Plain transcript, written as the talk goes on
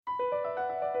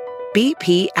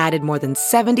BP added more than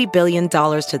 $70 billion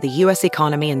to the U.S.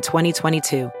 economy in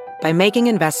 2022 by making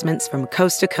investments from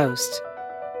coast to coast.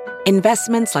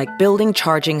 Investments like building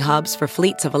charging hubs for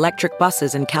fleets of electric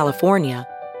buses in California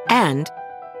and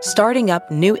starting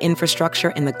up new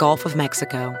infrastructure in the Gulf of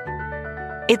Mexico.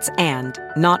 It's and,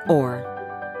 not or.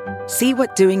 See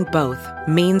what doing both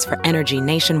means for energy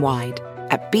nationwide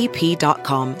at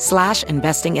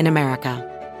bp.com/investing in America.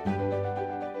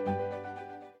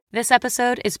 This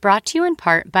episode is brought to you in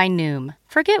part by Noom.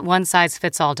 Forget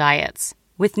one-size-fits-all diets.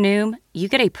 With Noom, you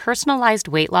get a personalized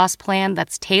weight loss plan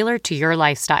that's tailored to your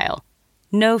lifestyle.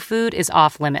 No food is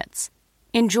off limits.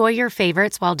 Enjoy your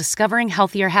favorites while discovering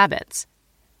healthier habits.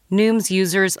 Noom's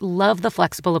users love the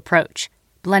flexible approach,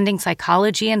 blending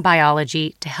psychology and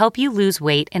biology to help you lose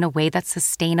weight in a way that's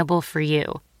sustainable for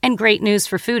you. And great news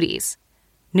for foodies.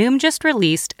 Noom just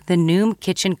released the Noom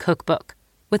Kitchen Cookbook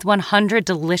with 100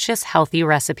 delicious, healthy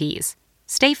recipes.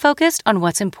 Stay focused on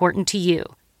what's important to you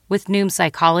with Noom's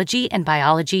psychology and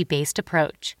biology-based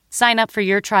approach. Sign up for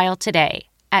your trial today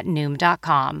at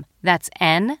Noom.com. That's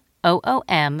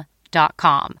NOOM.com.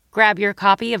 Grab your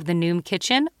copy of the Noom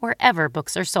Kitchen wherever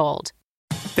books are sold.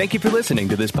 Thank you for listening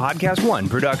to this Podcast One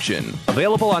production.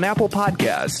 Available on Apple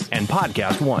Podcasts and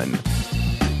Podcast One.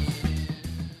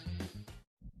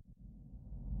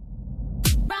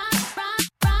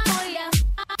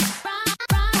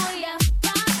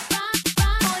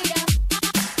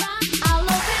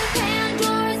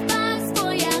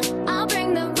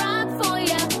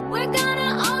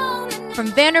 From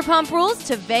Vanderpump Rules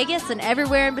to Vegas and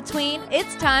everywhere in between,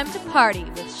 it's time to party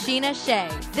with Sheena Shea.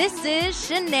 This is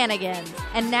Shenanigans.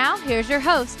 And now, here's your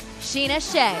host, Sheena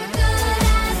Shea.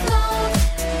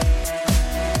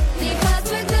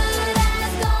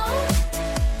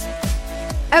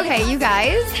 Okay, you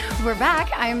guys, we're back.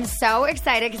 I'm so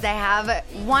excited because I have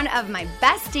one of my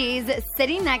besties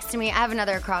sitting next to me. I have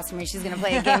another across from me. She's going to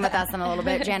play a game with us in a little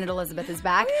bit. Janet Elizabeth is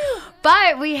back.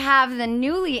 But we have the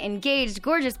newly engaged,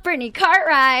 gorgeous Brittany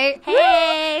Cartwright.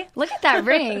 Hey! Look at that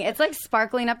ring. It's like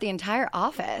sparkling up the entire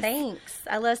office. Thanks.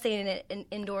 I love seeing it in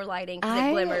indoor lighting because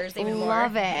it glimmers even more. I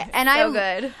love it. And so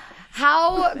good.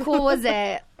 How cool was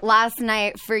it last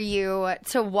night for you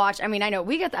to watch? I mean, I know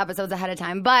we get the episodes ahead of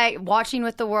time, but watching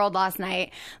with the world last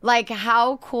night, like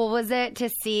how cool was it to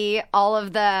see all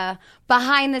of the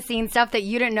behind the scenes stuff that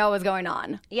you didn't know was going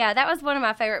on? Yeah, that was one of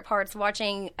my favorite parts,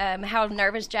 watching how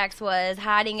nervous Jax was,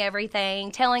 hiding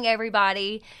everything, telling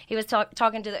everybody. He was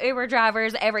talking to the Uber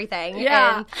drivers, everything.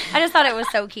 Yeah. And I just thought it was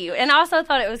so cute. And I also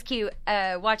thought it was cute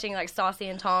watching like Saucy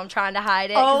and Tom trying to hide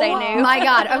it because they knew. Oh my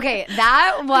God. Okay,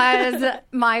 that was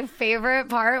my favorite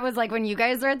part, was like when you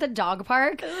guys were at the dog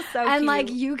park. It was so and cute.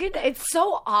 like you could, it's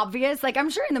so obvious. Like I'm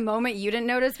sure in the moment you didn't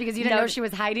notice because you didn't know she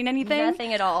was hiding anything.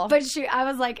 Nothing at all. But I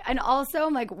was like, and also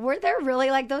I'm like, were there really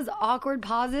like those awkward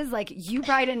pauses? Like you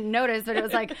probably didn't notice, but it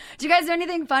was like, did you guys do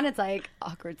anything fun? It's like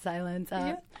awkward silence.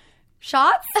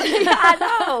 Shots? Yeah, I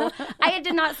know. It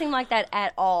did not seem like that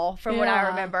at all from what I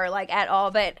remember, like at all.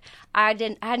 But I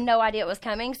had no idea it was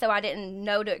coming, so I didn't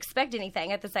know to expect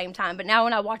anything at the same time. But now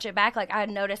when I watch it back, like I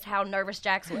noticed how nervous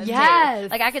Jax was. Yes. Too.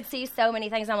 Like I could see so many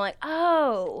things. I'm like,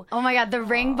 oh my God, the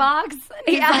ring box.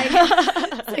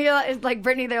 It's like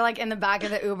Brittany, they're like in the back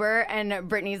of the Uber, and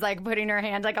Brittany's like putting her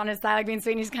hand like on his thigh, like being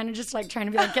sweet, and he's kind of just like trying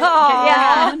to be like, get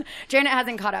on. Janet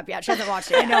hasn't caught up yet. She hasn't watched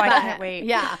it yet. I know, I can't wait.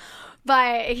 Yeah.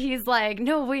 But he's like,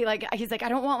 no, wait, like, he's like, I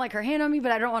don't want, like, her hand on me,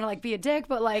 but I don't want to, like, be a dick,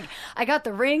 but, like, I got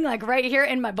the ring, like, right here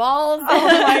in my balls.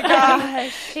 Oh, my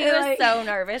gosh. He was so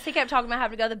nervous. He kept talking about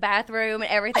having to go to the bathroom and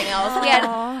everything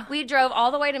else. We drove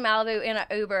all the way to Malibu in an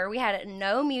Uber. We had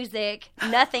no music,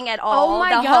 nothing at all whole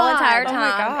entire time.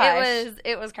 Oh my gosh.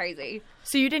 It was crazy.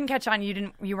 So you didn't catch on?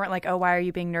 You weren't like, oh, why are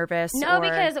you being nervous? No,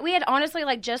 because we had honestly,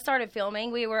 like, just started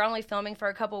filming. We were only filming for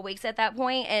a couple of weeks at that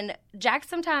point, and Jack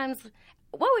sometimes...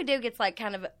 what we do gets, like,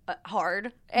 kind of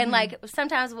hard. And, like,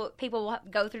 sometimes people will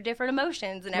go through different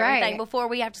emotions and everything before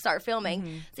we have to start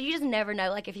filming. So you just never know,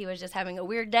 like, if he was just having a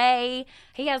weird day.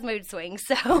 He has mood swings,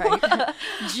 so.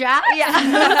 Jack? Yeah.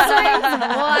 Mood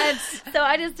swings? What? So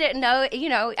I just didn't know,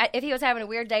 if he was having a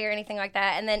weird day or anything like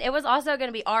that. And then it was also going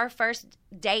to be our first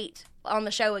date on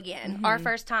the show again. Our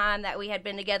first time that we had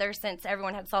been together since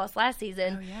everyone had saw us last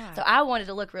season. Oh, yeah. So I wanted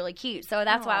to look really cute. So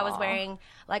that's why I was wearing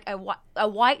like a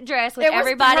white dress, which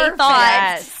everybody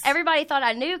thought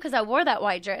I knew because I wore that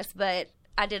white dress, but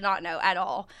I did not know at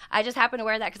all. I just happened to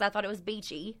wear that because I thought it was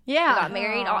beachy. Yeah. We got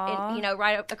married,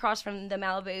 right up across from the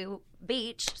Malibu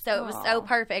beach, so it was so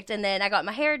perfect. And then I got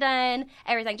my hair done,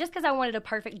 everything, just because I wanted a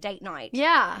perfect date night.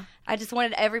 Yeah. I just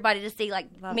wanted everybody to see, like,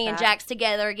 me and Jax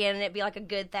together again, and it'd be, like, a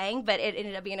good thing. But it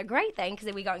ended up being a great thing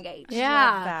because we got engaged.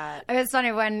 Yeah. It was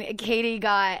funny when Katie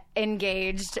got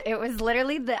engaged. It was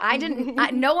literally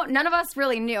none of us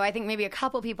really knew. I think maybe a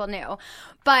couple people knew.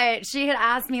 But she had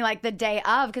asked me, like, the day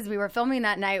of, because we were filming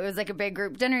that night. It was, like, a big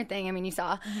group dinner thing. I mean, you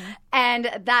saw. And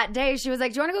that day, she was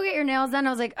like, do you want to go get your nails done? I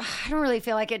was like, I don't really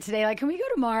feel like it today. Like, can we go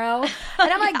tomorrow? And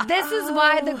I'm like, this is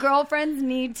why the girlfriends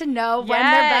need to know when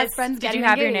their best friends get engaged. Did you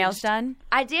have your nails done?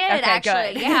 I did,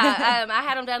 actually. Good. Yeah. I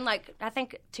had them done, like, I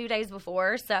think 2 days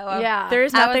before. So there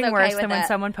is nothing worse than when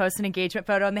someone posts an engagement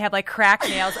photo and they have, like, cracked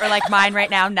nails or, like, mine right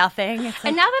now, nothing.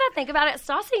 And now that I think about it,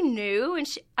 Stassi knew, and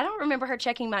I don't remember her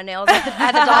checking my nails at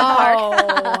the dog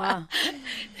park.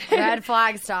 Red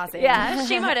flag, Stassi. Yeah,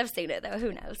 she might have seen it, though.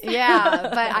 Who knows? Yeah,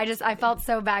 but I felt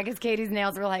so bad because Katie's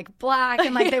nails were, like, black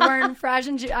and, like, they weren't fresh.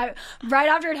 And right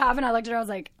after it happened, I looked at her, I was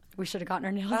like, we should have gotten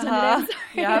our nails done today.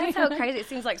 Yeah, it's so crazy. It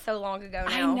seems like so long ago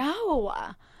now. I know.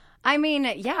 I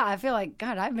mean, yeah, I feel like,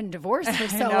 God, I've been divorced for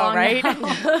so know, long right?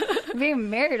 now. Being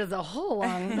married is a whole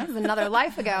long, that was another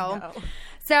life ago.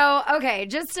 So, okay,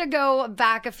 just to go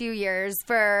back a few years,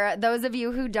 for those of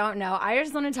you who don't know, I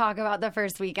just want to talk about the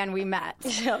first weekend we met.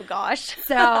 Oh, gosh.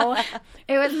 So,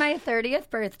 it was my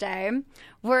 30th birthday.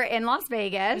 We're in Las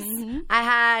Vegas. I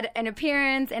had an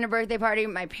appearance and a birthday party.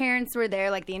 My parents were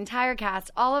there, like the entire cast,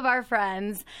 all of our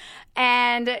friends.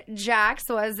 And Jax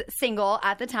was single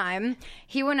at the time.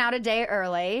 He went out a day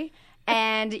early.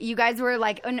 And you guys were,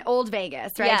 like, in Old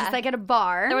Vegas, right? Yeah. Just, like, at a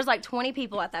bar. There was, like, 20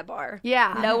 people at that bar.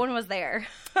 Yeah. No one was there.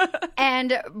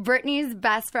 And Brittany's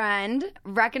best friend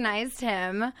recognized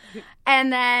him.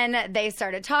 And then they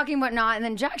started talking, whatnot. And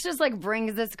then Jax just, like,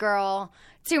 brings this girl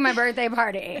to my birthday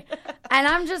party. And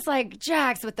I'm just like,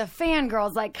 Jax, with the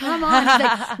fangirls, like, come on. She's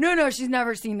like, no, she's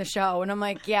never seen the show. And I'm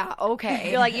like, yeah,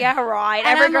 okay. You're like, yeah, right. And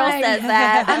Every girl says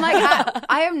that. I'm like,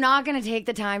 I am not going to take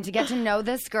the time to get to know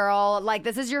this girl. Like,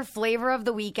 this is your flavor of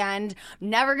the weekend.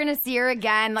 Never going to see her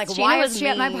again. Like, why is she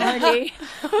at my party?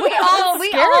 we all were,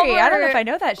 I don't know if I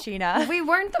know that, Sheena. We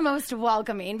weren't the most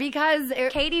welcoming because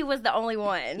Katie was the only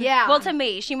one. Yeah. Well, to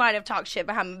me, she might have talked shit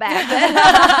behind my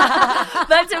back.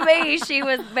 But to me, she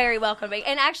was very welcoming.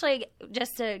 And actually,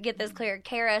 just to get this clear,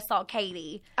 Kara saw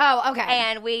Katie. Oh, okay.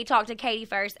 And we talked to Katie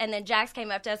first, and then Jax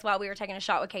came up to us while we were taking a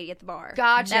shot with Katie at the bar.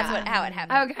 Gotcha. That's how it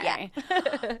happened. Okay.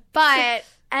 Yeah. But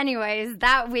anyways,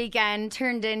 that weekend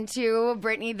turned into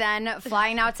Brittany then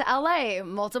flying out to LA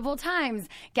multiple times,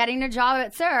 getting a job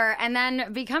at SUR, and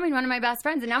then becoming one of my best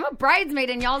friends. And now I'm a bridesmaid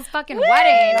in y'all's fucking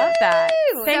wedding. Love that.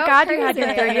 Thank So God crazy. you had your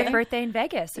 30th birthday in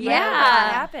Vegas. Yeah.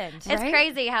 That happened. It's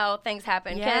crazy how things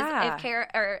happen. Because Yeah.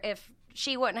 if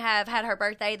she wouldn't have had her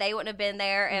birthday, they wouldn't have been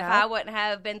there. If I wouldn't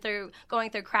have been going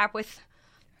through crap with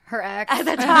Her ex. at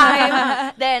the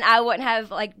time, then I wouldn't have,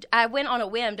 like, I went on a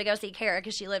whim to go see Kara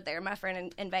because she lived there, my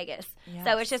friend in Vegas. Yes.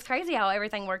 So it's just crazy how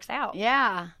everything works out.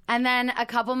 Yeah. And then a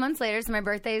couple months later, so my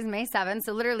birthday is May 7th,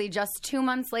 so literally just 2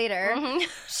 months later,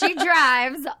 she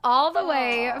drives all the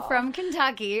way from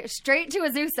Kentucky straight to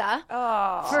Azusa.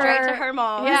 Straight to her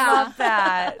mom. Yeah. Love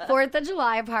that. 4th of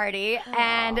July party.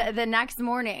 And the next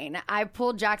morning, I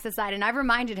pulled Jax aside, and I've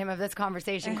reminded him of this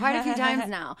conversation quite a few times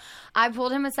now. I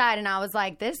pulled him aside, and I was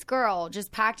like, this girl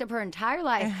just packed up her entire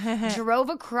life, drove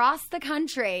across the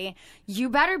country. You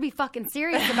better be fucking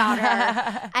serious about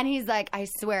her. And he's like, I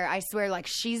swear, like,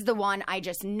 she's the one. I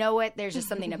just know it. There's just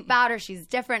something about her. She's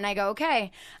different. And I go,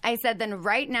 okay. I said, then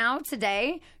right now,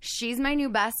 today, she's my new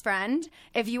best friend.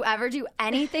 If you ever do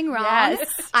anything wrong,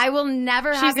 I will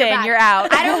never have your back. You're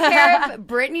out. I don't care if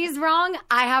Brittany's wrong.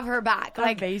 I have her back.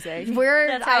 Like, amazing.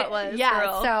 That's how it was. Yeah.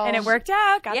 girl. So And it worked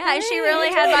out. Got Yeah, and she really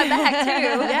had my back,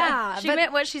 too. Yeah. She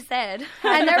meant what she said.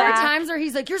 And there were times where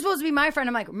he's like, you're supposed to be my friend.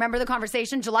 I'm like, remember the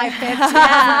conversation July 5th,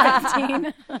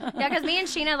 2015? Yeah, because me and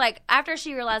Sheena, like, after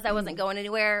she realized I wasn't going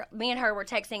anywhere, me and her were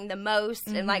texting the most,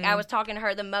 and, like, I was talking to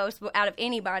her the most out of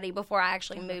anybody before I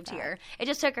actually moved here. It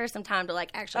just took her some time to,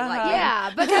 like, actually like me. Yeah,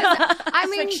 because, I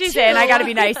mean, She's too, in. I got to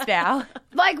be nice now.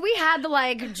 Like, we had the,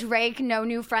 like, Drake no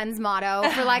new friends motto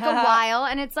for, like, a while,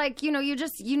 and it's like, you know,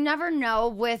 you never know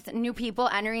with new people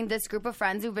entering this group of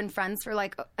friends who've been friends for,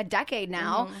 like, a decade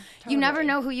now. know? You never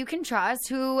know who you can trust,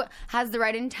 who has the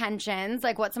right intentions,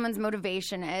 like what someone's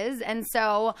motivation is. And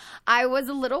so I was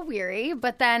a little weary,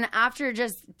 but then after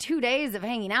just 2 days of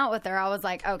hanging out with her, I was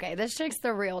like, okay, this chick's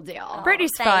the real deal.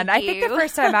 Brittany's fun. I think the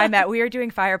first time I met, we were doing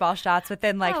fireball shots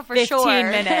within like 15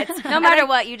 minutes. No matter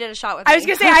what, you did a shot with me. I was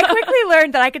going to say, I quickly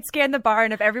learned that I could scan the bar,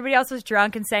 and if everybody else was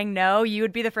drunk and saying no, you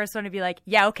would be the first one to be like,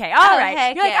 yeah, okay, all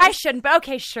right. You're like, I shouldn't, but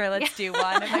okay, sure, let's do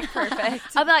one. I'm like,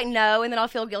 perfect. I'll be like, no, and then I'll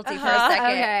feel guilty for a second.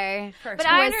 Okay. But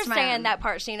I understand that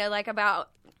part, Sheena, like about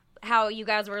how you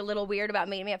guys were a little weird about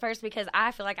meeting me at first, because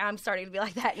I feel like I'm starting to be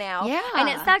like that now. Yeah. And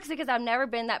it sucks because I've never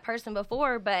been that person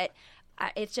before, but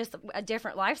it's just a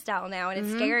different lifestyle now, and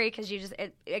it's scary because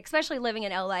especially living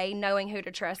in LA, knowing who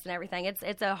to trust and everything,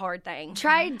 it's a hard thing.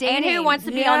 Try dating. And who wants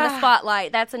to be on the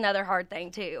spotlight? That's another hard thing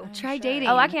too. Try dating.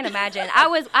 Oh, I can't imagine. I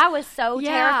was so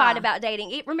terrified about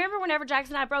dating. Remember whenever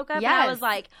Jackson and I broke up, and I was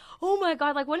like, oh my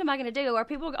God, like what am I going to do? Are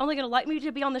people only going to like me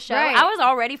to be on the show? Right. I was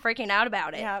already freaking out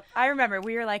about it. Yeah, I remember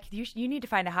we were like, you need to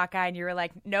find a hot guy, and you were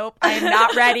like, nope, I am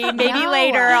not ready. Maybe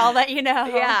later, I'll let you know.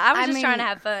 Yeah, I was just trying to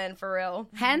have fun for real.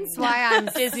 Hence why I'm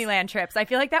Disneyland trips. I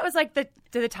feel like that was like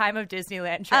the time of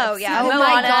Disneyland trips. Oh yeah. Oh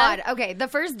my God. Okay, the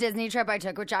first Disney trip I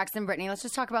took with Jackson and Brittany, let's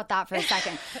just talk about that for a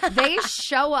second. They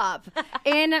show up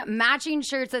in matching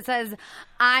shirts that says,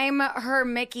 I'm her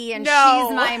Mickey and she's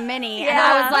my Minnie. And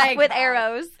I was like, with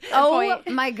arrows. Oh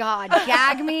my God,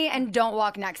 gag me and don't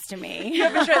walk next to me. You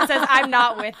have a shirt that says, I'm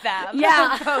not with them.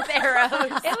 Yeah. Both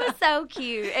arrows. It was so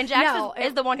cute. And Jackson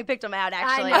is the one who picked them out,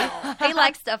 actually. He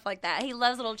likes stuff like that. He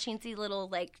loves little chintzy little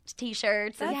like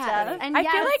T-shirts and stuff. And I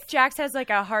feel like Jax has like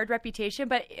a hard reputation,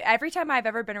 but every time I've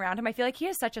ever been around him, I feel like he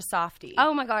is such a softie.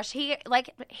 Oh my gosh, he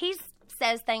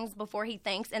says things before he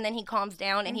thinks, and then he calms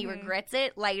down and he regrets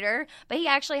it later. But he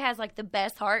actually has like the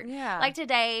best heart. Yeah. Like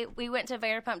today, we went to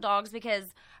Vanderpump Dogs because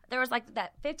there was like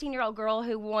that 15-year-old girl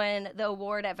who won the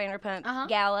award at Vanderpump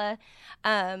Gala.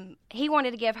 He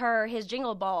wanted to give her his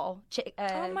Jingle Ball ticket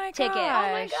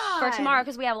for tomorrow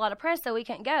because we have a lot of press, so we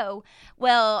couldn't go.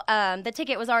 Well, the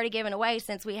ticket was already given away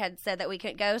since we had said that we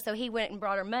couldn't go, so he went and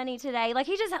brought her money today. Like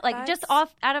he just just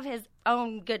off out of his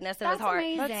own goodness in his heart.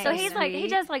 Amazing. So he's like, he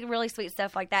does like really sweet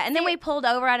stuff like that. And then we pulled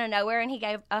over out of nowhere and he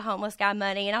gave a homeless guy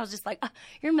money, and I was just like, oh,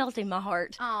 you're melting my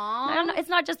heart. Aww. It's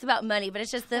not just about money, but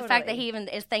it's just the fact that he even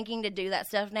is thinking to do that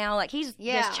stuff now. Like he's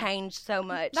just changed so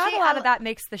much. Not a lot of that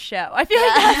makes the show. I feel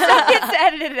like that stuff gets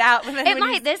edited out. It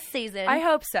might this season. I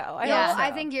hope so.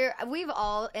 I think we've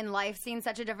all in life seen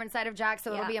such a different side of Jack,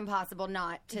 so it'll be impossible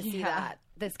not to see that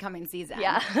this coming season.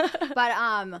 Yeah.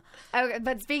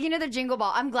 But speaking of the Jingle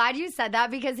Ball, I'm glad you said that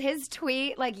because his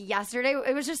tweet like yesterday,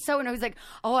 it was just so, and it was like,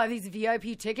 oh, I have these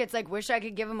VIP tickets, like wish I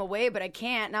could give them away, but I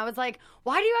can't. And I was like,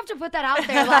 why do you have to put that out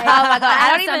there? Like, oh my God,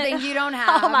 I don't something you don't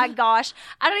have. Oh my gosh.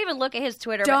 I don't even look at his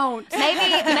Twitter. Don't.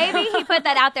 Maybe he put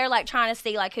that out there like trying to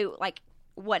see like who, like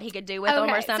what he could do with them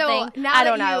or something. So now I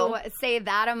don't that know. you say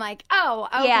that, I'm like, oh,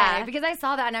 okay. Yeah. Because I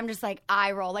saw that and I'm just like,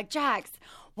 eye roll. Like, Jax,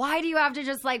 why do you have to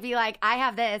just like be like, I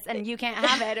have this and you can't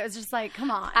have it? It was just like, come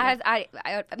on. I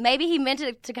maybe he meant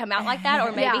it to come out like that,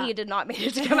 or maybe he did not mean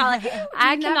it to come out like that.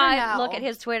 I cannot look at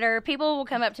his Twitter. People will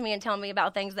come up to me and tell me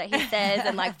about things that he says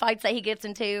and like fights that he gets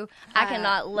into. I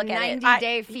cannot look at it.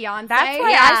 90-Day Fiancé. That's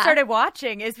why I started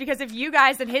watching, is because of you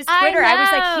guys and his Twitter. I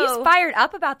was like, he's fired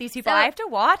up about these people. So I have to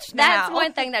watch now. That's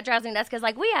one thing that drives me nuts because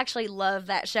like we actually love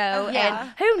that show,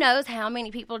 and who knows how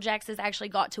many people Jax has actually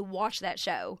got to watch that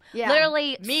show. Yeah.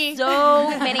 Literally me.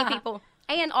 So many people.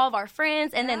 And all of our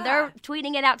friends, and then they're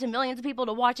tweeting it out to millions of people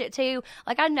to watch it too.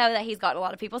 Like, I know that he's gotten a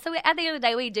lot of people. So at the end of the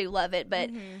day, we do love it, but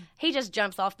he just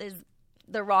jumps off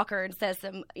the rocker and says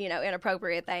some,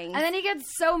 inappropriate things. And then he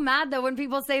gets so mad though when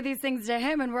people say these things to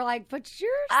him, and we're like, but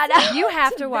you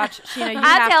have to watch, Sheena.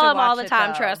 I tell him all the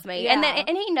time, trust me. Yeah.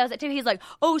 And he knows it too. He's like,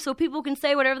 oh, so people can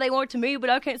say whatever they want to me, but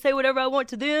I can't say whatever I want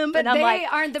to them. But and they I'm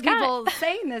like, aren't the people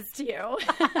saying this to you.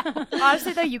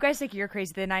 Honestly though, you guys think you're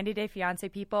crazy. The 90-Day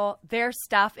Fiancé people, their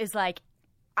stuff is like,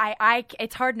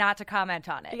 it's hard not to comment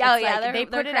on it. Oh, it's yeah, like, they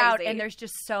put it crazy. out, and there's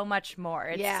just so much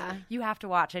more. You have to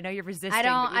watch. I know you're resisting. I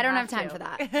don't have time for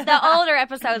that. The older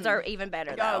episodes are even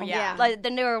better, though. Oh yeah, like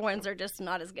the newer ones are just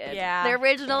not as good. Yeah, the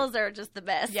originals are just the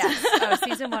best. Yes.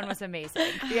 Season 1 was amazing.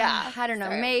 Yeah, I don't know.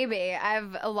 Maybe I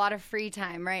have a lot of free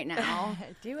time right now.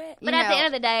 Do it. But at the end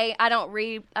of the day, I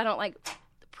don't like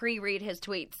pre-read his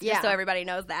tweets, just so everybody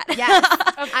knows that. Yes.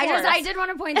 I did want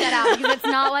to point that out because it's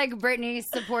not like Brittany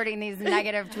supporting these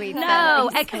negative tweets. No,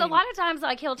 because a lot of times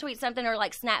like he'll tweet something or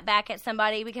like snap back at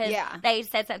somebody because they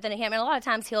said something to him, and a lot of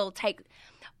times he'll take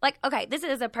like, okay, this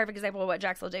is a perfect example of what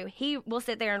Jax will do. He will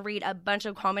sit there and read a bunch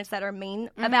of comments that are mean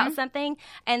about something,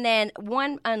 and then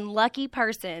one unlucky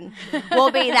person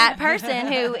will be that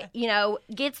person who, you know,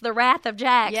 gets the wrath of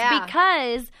Jax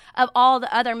because of all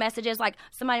the other messages. Like,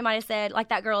 somebody might have said, like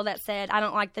that girl that said, I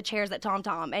don't like the chairs at Tom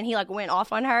Tom, and he, like, went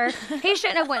off on her. He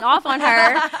shouldn't have went off on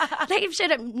her. He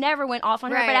should have never went off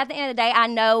on her. But at the end of the day, I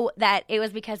know that it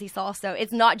was because he saw so.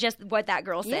 It's not just what that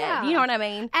girl said. Yeah. You know what I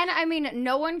mean? And, I mean,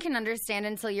 no one can understand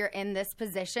until you're in this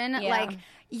position. Like,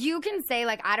 you can say,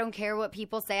 like, I don't care what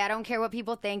people say. I don't care what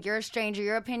people think. You're a stranger.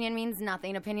 Your opinion means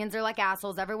nothing. Opinions are like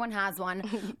assholes. Everyone has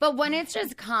one. But when it's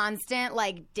just constant,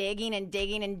 like, digging and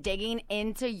digging and digging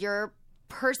into your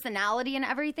personality and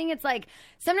everything, it's like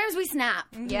sometimes we snap.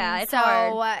 Yeah, it's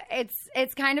hard.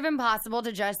 It's kind of impossible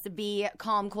to just be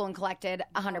calm, cool, and collected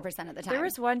 100% of the time. There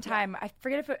was one time, I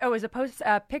forget if it was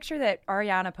a picture that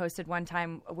Ariana posted one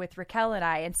time with Raquel and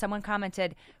I, and someone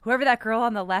commented, whoever that girl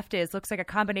on the left is looks like a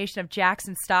combination of Jax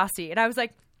and Stassi. And I was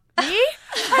like, me?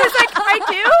 I was like, I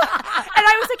do? And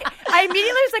I was like, I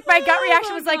immediately was like, my gut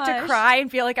reaction was like to cry and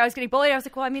feel like I was getting bullied. I was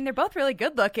like, well, I mean, they're both really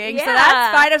good looking, so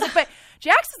that's fine. I was like, but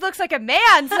Jax looks like a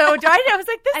man, so do I was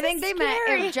like, this I think is they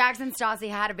scary. Meant if Jax and Stassi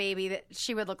had a baby, that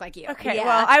she would look like you. Okay,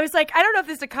 well, I was like, I don't know if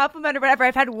this is a compliment or whatever.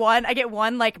 I get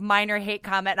one like minor hate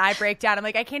comment and I break down. I'm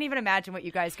like, I can't even imagine what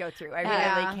you guys go through. I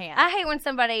really can't. I hate when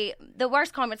the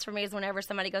worst comments for me is whenever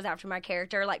somebody goes after my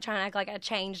character, like trying to act like I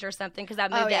changed or something because I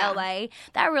moved to LA.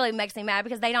 That really makes me mad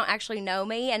because they don't actually know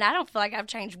me and I don't feel like I've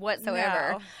changed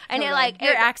whatsoever. No, and your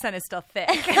accent is still thick.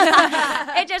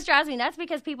 It just drives me nuts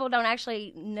because people don't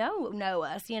actually know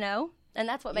us, you know? And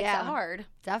that's what makes it hard.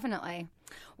 Definitely.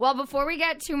 Well, before we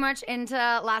get too much into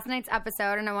last night's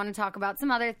episode, and I want to talk about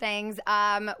some other things,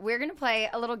 we're going to play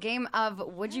a little game of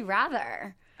Would You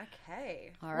Rather.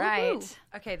 Okay. All right.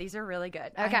 Woo-hoo. Okay, these are really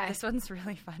good. Okay. This one's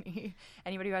really funny.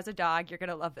 Anybody who has a dog, you're going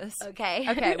to love this. Okay.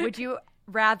 Okay, would you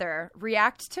rather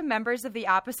react to members of the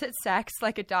opposite sex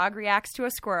like a dog reacts to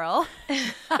a squirrel,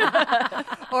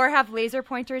 or have laser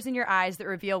pointers in your eyes that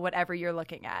reveal whatever you're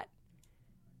looking at?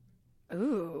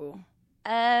 Ooh.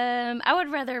 I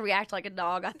would rather react like a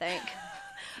dog, I think.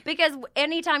 Because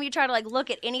anytime you try to like look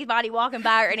at anybody walking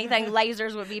by or anything,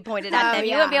 lasers would be pointed at them.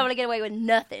 You wouldn't be able to get away with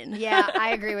nothing. Yeah, I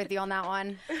agree with you on that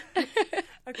one.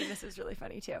 Okay, this is really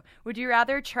funny too. Would you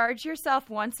rather charge yourself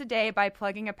once a day by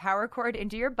plugging a power cord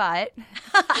into your butt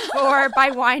or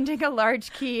by winding a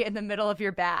large key in the middle of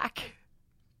your back?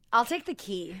 I'll take the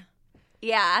key.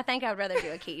 Yeah, I think I would rather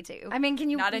do a key too. I mean, can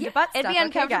you not into butt stuff? It'd be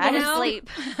uncomfortable to sleep.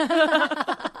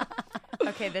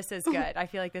 Okay, this is good. I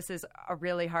feel like this is a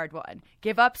really hard one.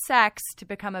 Give up sex to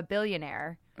become a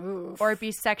billionaire, or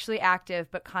be sexually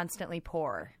active but constantly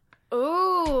poor.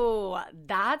 Ooh,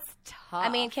 that's tough. I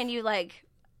mean, can you like?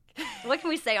 What can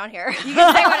we say on here? You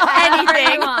can say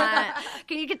whatever you want.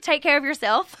 Can you take care of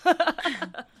yourself?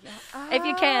 If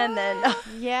you can, then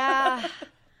yeah.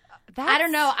 I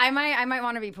don't know. I might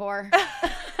want to be poor.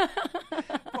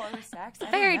 Poor with sex?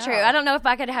 Very true. I don't know if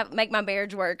I could make my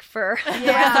marriage work for the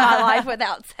rest of my life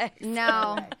without sex.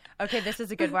 No. Okay, this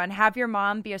is a good one. Have your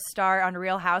mom be a star on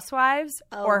Real Housewives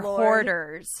or Lord.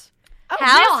 Hoarders? Oh,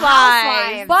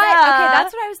 Housewives. But okay,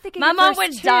 that's what I was thinking. My mom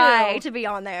would die to be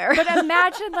on there. But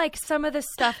imagine like some of the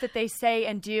stuff that they say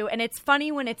and do, and it's funny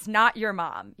when it's not your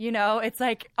mom. You know, it's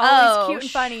like always cute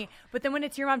and funny. But then when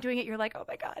it's your mom doing it, you're like, oh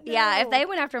my god. No. Yeah, if they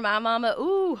went after my mama,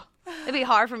 it'd be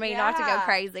hard for me not to go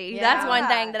crazy. Yeah. That's one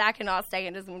thing that I cannot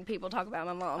stand is when people talk about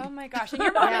my mom. Oh my gosh, and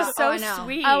your mom is so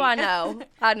sweet. Oh, I know.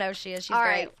 I know she is. She's all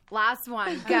great. Right, last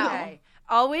one. Go. Okay.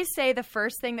 Always say the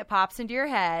first thing that pops into your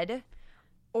head.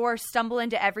 Or stumble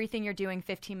into everything you're doing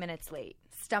 15 minutes late.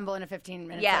 Stumble into 15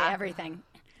 minutes late, everything.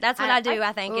 That's what I do,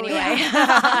 I think, anyway.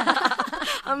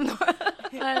 I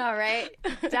know, right?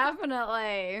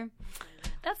 Definitely.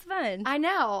 That's fun. I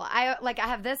know. I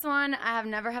have this one. I have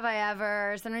Never Have I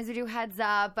Ever. Sometimes we do Heads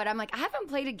Up. But I'm like, I haven't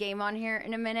played a game on here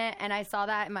in a minute. And I saw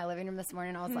that in my living room this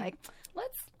morning. I was like,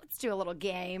 let's do a little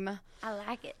game. I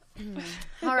like it.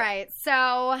 All right.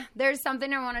 So there's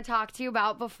something I want to talk to you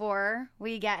about before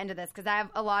we get into this because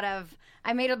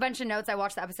I made a bunch of notes. I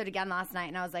watched the episode again last night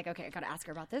and I was like, okay, I got to ask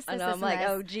her about this. I know. I'm like,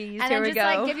 oh, geez, and here we go. And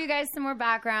just like give you guys some more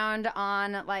background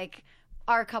on like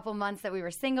our couple months that we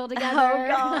were single together. Oh,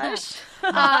 gosh.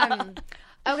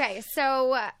 Okay.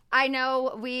 So I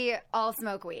know we all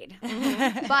smoke weed,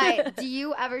 but do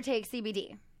you ever take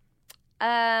CBD?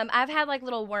 I've had like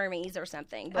little wormies or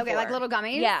something before. Okay, like little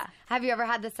gummies? Yeah. Have you ever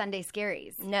had the Sunday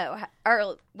Scaries? No.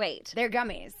 Or wait. They're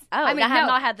gummies. Oh, I have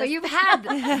not had the... But you've had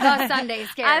the Sunday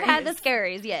Scaries. I've had the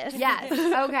Scaries, yes. Yes.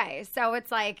 Okay. So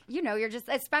it's like, you're just,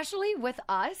 especially with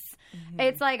us,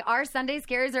 it's like our Sunday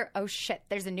Scaries are, oh shit,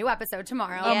 there's a new episode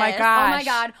tomorrow. Oh my gosh. Oh my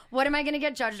God. What am I going to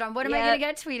get judged on? What am I going to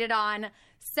get tweeted on?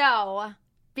 So...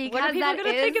 Because what are people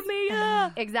going to think of me?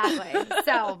 Exactly.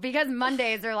 So, because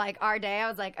Mondays are like our day, I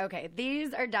was like, okay,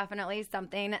 these are definitely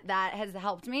something that has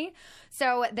helped me.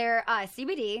 So, they're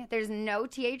CBD. There's no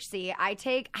THC. I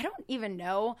don't even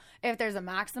know if there's a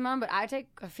maximum, but I take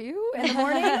a few in the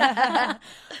morning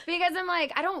because I'm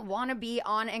like, I don't want to be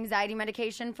on anxiety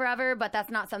medication forever, but that's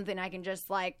not something I can just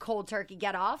like cold turkey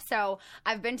get off. So,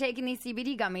 I've been taking these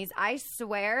CBD gummies. I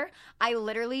swear, I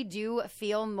literally do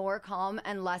feel more calm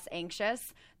and less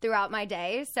anxious throughout my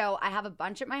day. So I have a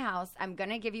bunch at my house. I'm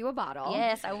going to give you a bottle.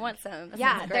 Yes, I want some.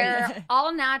 They're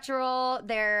all natural.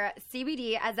 They're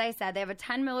CBD. As I said, they have a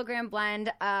 10 milligram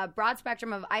blend, broad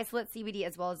spectrum of isolate CBD,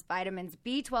 as well as vitamins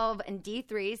B12 and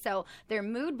D3. So they're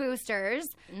mood boosters.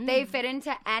 They fit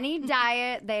into any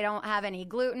diet. They don't have any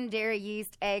gluten, dairy,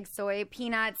 yeast, eggs, soy,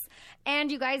 peanuts.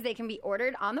 And you guys, they can be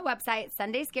ordered on the website,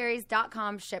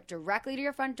 sundayscaries.com, shipped directly to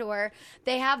your front door.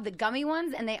 They have the gummy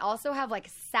ones, and they also have like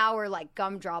sour, like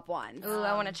gumdrop ones. Ooh,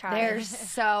 I want to try. They're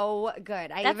so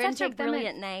good. That's even such a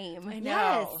brilliant name. I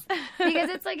know. Yes, because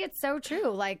it's so true.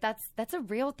 Like that's a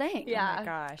real thing. Yeah. Oh my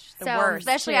gosh, the So, worst.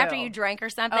 Especially too. after you drank or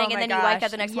something, Oh and my then you wake gosh.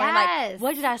 up the next morning like,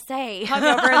 what did I say?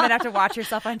 hungover and then have to watch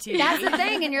yourself on TV. That's the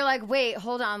thing, and you're like, wait,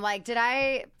 hold on. Like, did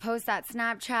I post that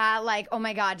Snapchat? Like, oh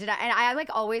my God, did I? And I like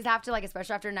always have to, like,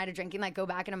 especially after a night of drinking, like go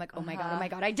back and I'm like, oh my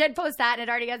God, I did post that and it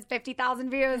already has 50,000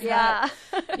 views. Yeah.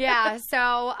 Yeah.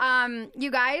 So,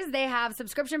 you guys, they have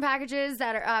subscription packages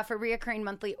that are for reoccurring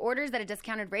monthly orders at a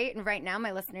discounted rate. And right now,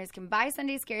 my listeners can buy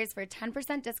Sunday Scaries for a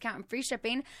 10% discount and free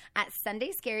shipping at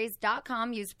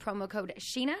sundayscaries.com. Use promo code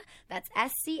Sheena. That's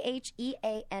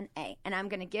SCHEANA. And I'm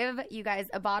going to give you guys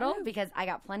a bottle because I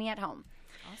got plenty at home.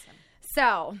 Awesome.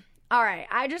 So, all right,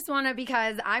 I just want to,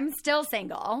 because I'm still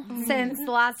single since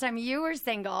the last time you were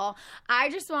single, I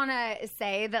just want to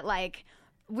say that, like,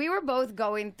 we were both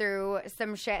going through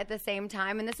some shit at the same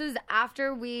time, and this was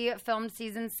after we filmed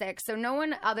season 6, so no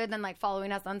one other than, like,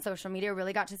 following us on social media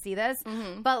really got to see this,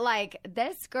 but, like,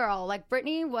 this girl, like,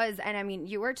 Brittany was, and I mean,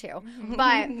 you were too,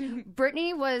 but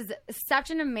Brittany was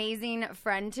such an amazing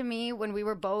friend to me when we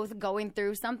were both going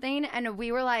through something, and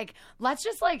we were like, let's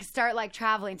just, like, start, like,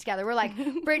 traveling together. We're like,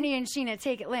 Brittany and Sheena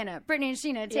take Atlanta, Brittany and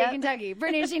Sheena take Kentucky,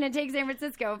 Brittany and Sheena take San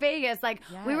Francisco, Vegas, like,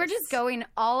 we were just going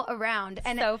all around,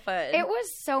 and so fun. it was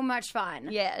so much fun.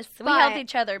 Yes. We But helped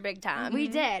each other big time. we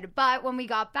did. But when we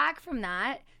got back from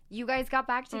that, you guys got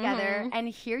back together, and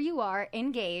here you are,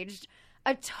 engaged.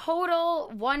 A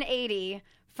total 180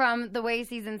 from the way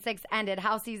season 6 ended,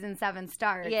 how season 7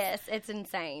 starts. Yes, it's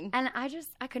insane. And I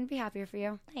couldn't be happier for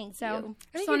you. Thank So, you. I just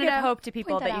think you wanted give to hope to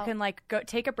people point that you out. can like go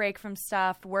take a break from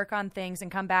stuff, work on things,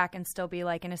 and come back and still be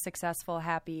like in a successful,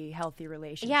 happy, healthy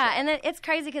relationship. Yeah, and it's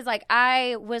crazy because, like,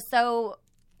 I was so,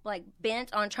 like,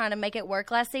 bent on trying to make it work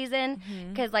last season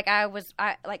because, like,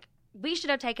 we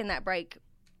should have taken that break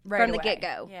Right from the away.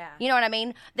 get-go. Yeah. You know what I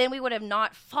mean? Then we would have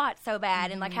not fought so bad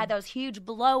and, like, had those huge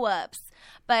blow-ups.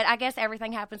 But I guess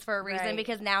everything happens for a reason Right.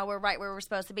 because now we're right where we're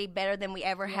supposed to be, better than we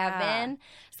ever have Yeah. been.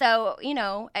 So,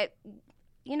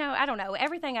 I don't know.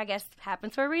 Everything, I guess,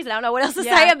 happens for a reason. I don't know what else to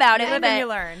say about it. And but then you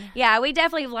learn. Yeah, we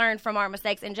definitely learned from our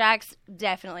mistakes, and Jax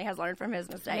definitely has learned from his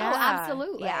mistakes. Oh,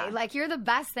 absolutely. Yeah. Like, you're the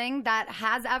best thing that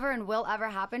has ever and will ever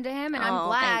happen to him, and I'm Oh,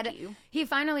 glad thank you. he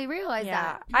finally realized Yeah,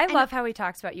 that. I love how he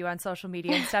talks about you on social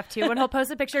media and stuff too. When he'll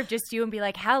post a picture of just you and be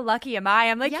like, "How lucky am I?"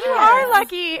 I'm like, Yes. "You are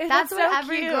lucky." That's what so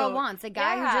every cute. girl wants, a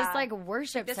guy who Yeah. just, like,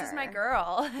 worships This her. is my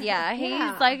girl. Yeah, he's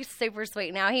Yeah. like super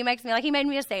sweet now. He makes me he made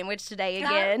me a sandwich today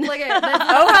again. Look at this.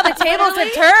 Oh, how the tables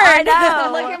have turned. I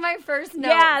know. Look at my first note.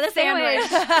 Yeah, the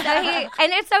sandwich.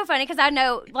 And it's so funny because I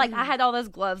know, like, I had all those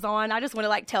gloves on. I just want to,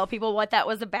 like, tell people what that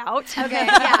was about. Okay,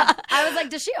 yeah. I was like,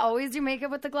 does she always do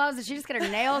makeup with the gloves? Did she just get her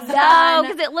nails No, done?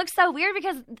 because it looks so weird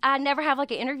because I never have,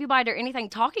 like, an interview bite or anything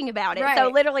talking about it. Right. So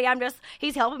literally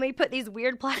he's helping me put these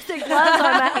weird plastic gloves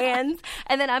on my hands,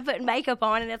 and then I'm putting makeup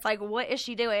on, and it's like, what is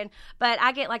she doing? But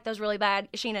I get, like, those really bad,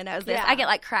 Sheena knows this, Yeah. I get,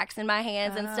 like, cracks in my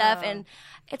hands and stuff, and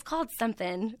it's called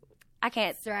something. I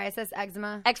can't. Psoriasis,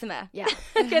 eczema. Yeah.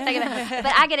 Can't think of that.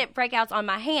 But I get breakouts on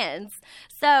my hands.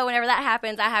 So whenever that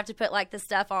happens, I have to put like the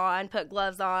stuff on, put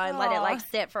gloves on, let it like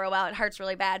sit for a while. It hurts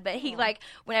really bad. But he like,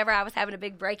 whenever I was having a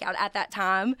big breakout at that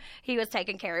time, he was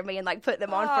taking care of me and like put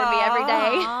them on for me every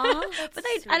day. But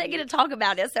I didn't get to talk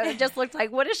about it. So it just looked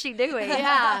like, what is she doing?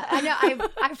 Yeah, I know.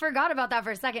 I forgot about that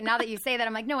for a second. Now that you say that,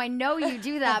 I'm like, no, I know you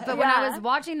do that. But when I was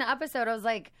watching the episode, I was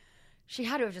like, she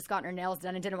had to have just gotten her nails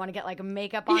done and didn't want to get like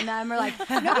makeup on them, or like,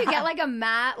 no, you get like a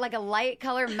matte, like a light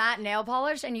color matte nail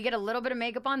polish and you get a little bit of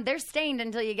makeup on. They're stained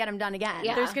until you get them done again.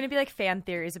 Yeah. There's going to be like fan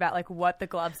theories about like what the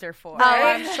gloves are for. Oh,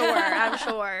 I'm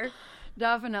sure.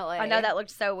 Definitely. I know that looked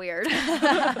so weird.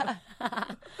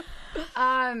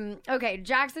 Okay,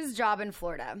 Jax's job in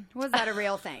Florida. Was that a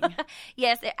real thing?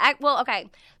 Yes. Okay.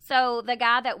 So the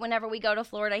guy that whenever we go to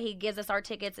Florida, he gives us our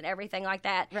tickets and everything like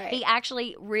that. Right. He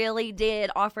actually really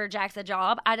did offer Jax a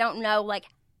job. I don't know, like,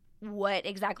 what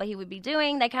exactly he would be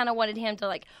doing. They kind of wanted him to,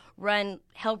 like,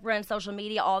 help run social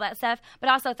media, all that stuff. But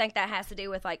I also think that has to do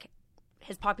with, like,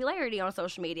 his popularity on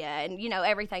social media and, you know,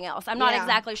 everything else. I'm not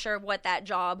exactly sure what that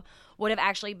job would have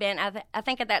actually been. I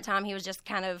think at that time he was just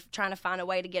kind of trying to find a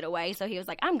way to get away. So he was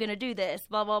like, I'm going to do this,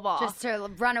 blah, blah, blah. Just to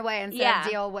run away instead of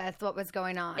deal with what was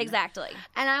going on. Exactly.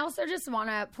 And I also just want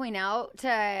to point out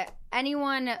to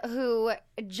anyone who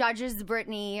judges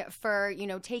Brittany for, you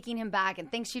know, taking him back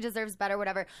and thinks she deserves better,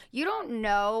 whatever, you don't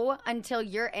know until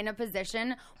you're in a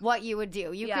position what you would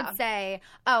do. You could say,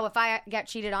 oh, if I get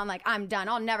cheated on, like, I'm done.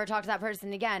 I'll never talk to that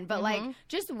person again. But, like,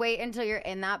 just wait until you're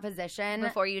in that position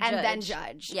before you judge. And then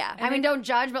judge. Yeah. I mean, don't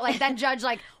judge, but, like, then judge,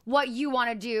 like, what you want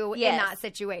to do in that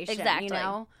situation. Exactly. You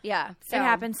know? Yeah. So. It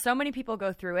happens. So many people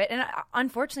go through it. And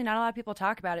unfortunately, not a lot of people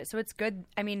talk about it. So it's good.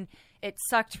 I mean, it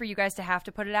sucked for you guys to have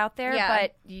to put it out there,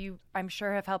 but you, I'm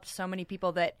sure, have helped so many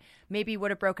people that maybe would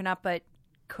have broken up but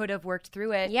could have worked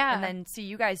through it and then see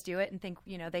you guys do it and think,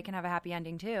 you know, they can have a happy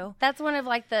ending too. That's one of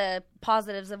like the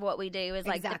positives of what we do is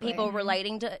like the people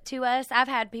relating to us. I've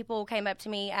had people came up to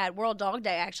me at World Dog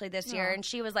Day actually this year, and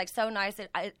she was like so nice.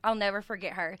 I'll never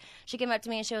forget her. She came up to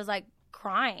me and she was like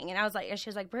crying, and she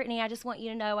was like, Brittany, I just want you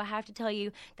to know, I have to tell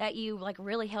you that you like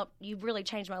really helped, you really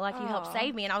changed my life. You helped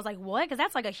save me. And I was like, what? Because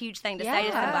that's like a huge thing to say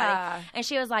to somebody. And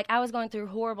she was like, I was going through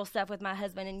horrible stuff with my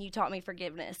husband and you taught me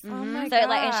forgiveness. Oh my gosh.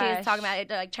 Like, and she was talking about it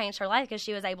like changed her life because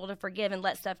she was able to forgive and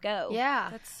let stuff go. Yeah.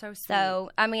 That's so sweet. So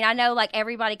I mean, I know like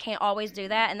everybody can't always do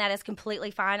that, and that is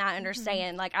completely fine. I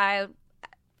understand. Like I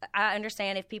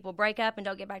understand if people break up and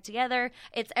don't get back together.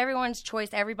 It's everyone's choice.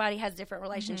 Everybody has different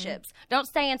relationships. Don't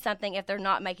stay in something if they're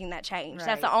not making that change. Right.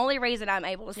 That's the only reason I'm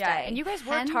able to stay. Yeah, and you guys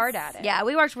worked hard at it. Yeah,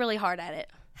 we worked really hard at it.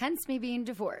 Hence me being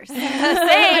divorced. But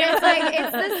it's like,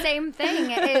 it's the same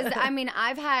thing. I mean,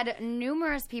 I've had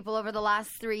numerous people over the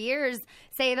last 3 years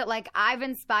say that, like, I've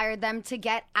inspired them to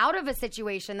get out of a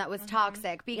situation that was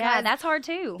toxic. Because, that's hard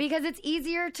too. Because it's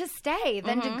easier to stay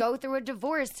than to go through a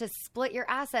divorce, to split your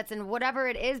assets and whatever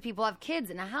it is. People have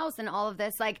kids and a house and all of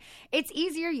this. Like, it's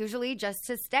easier usually just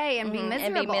to stay and be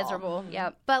miserable. And be miserable,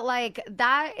 yep. But, like,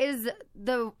 that is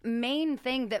the main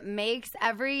thing that makes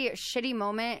every shitty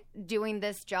moment doing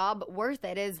this job worth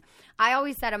it. Is I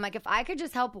always said, I'm like, if I could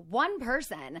just help one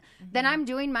person, then I'm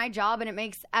doing my job, and it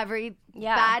makes every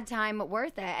bad time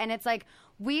worth it. And it's like,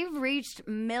 we've reached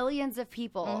millions of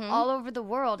people all over the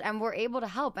world, and we're able to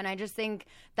help. And I just think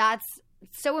that's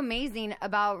so amazing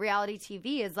about reality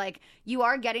TV is, like, you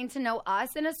are getting to know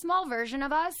us in a small version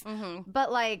of us,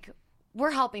 but, like,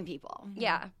 we're helping people.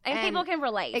 Yeah. And people can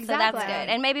relate. Exactly. So that's good.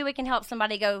 And maybe we can help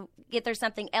somebody go get through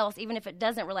something else, even if it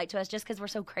doesn't relate to us, just because we're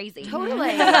so crazy.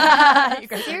 Totally.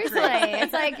 Seriously.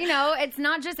 It's like, you know, it's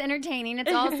not just entertaining.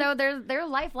 It's also, there are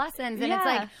life lessons. And it's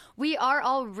like, we are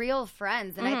all real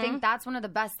friends. And I think that's one of the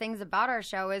best things about our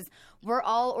show is we're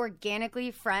all organically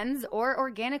friends or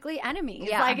organically enemies.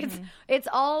 Yeah. Like, it's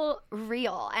all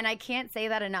real. And I can't say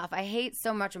that enough. I hate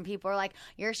so much when people are like,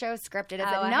 your show's scripted. It's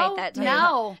like, I hate that too.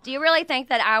 No. Do you really think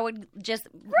that I would just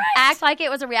act like it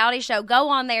was a reality show, go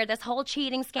on there, this whole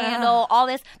cheating scandal, all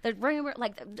this, the rumor,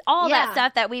 like all that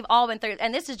stuff that we've all been through,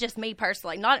 and this is just me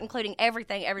personally, not including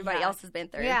everything everybody else has been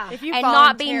through. Yeah. If you and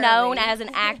not be known as an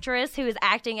actress who is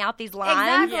acting out these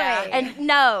lines. Exactly. And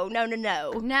no.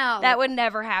 That would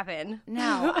never happen.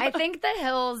 No. I think The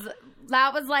Hills,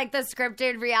 that was like the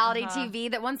scripted reality TV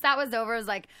that once that was over, it was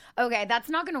like, okay, that's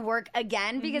not going to work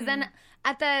again, because then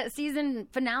at the season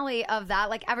finale of that,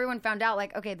 like, everyone found out,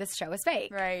 like, okay, this show is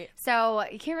fake. Right. So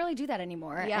you can't really do that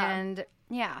anymore. Yeah. And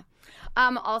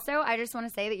also, I just want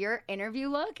to say that your interview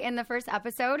look in the first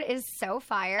episode is so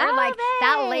fire. Oh, like,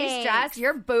 that thanks. lace dress,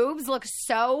 your boobs look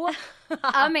so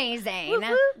amazing.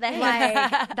 Thanks.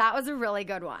 Like, that was a really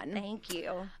good one. Thank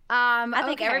you. I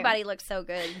think everybody looks so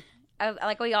good.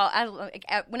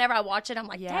 whenever I watch it, I'm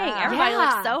like, dang, everybody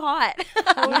looks so hot.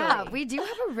 Yeah, we do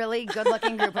have a really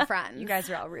good-looking group of friends. You guys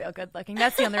are all real good-looking.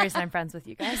 That's the only reason I'm friends with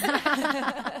you guys.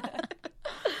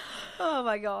 Oh,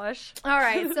 my gosh. All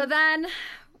right, so then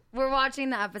we're watching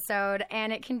the episode,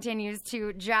 and it continues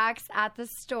to Jax at the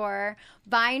store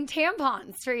buying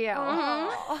tampons for you.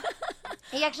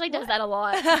 He actually does that a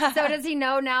lot. So does he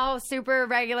know now super,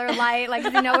 regular, light? Like,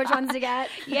 does he know which ones to get?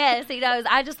 Yes, he does.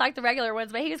 I just like the regular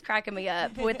ones, but he was cracking me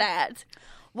up with that.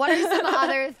 What are some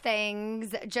other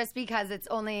things, just because it's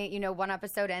only, one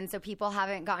episode in, so people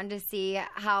haven't gotten to see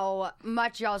how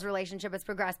much y'all's relationship has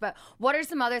progressed, but what are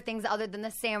some other things other than the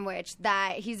sandwich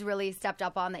that he's really stepped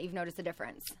up on that you've noticed a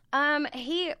difference?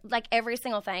 He, like every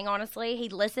single thing, honestly, he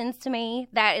listens to me.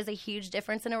 That is a huge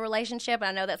difference in a relationship.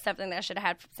 I know that's something that I should have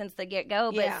had since the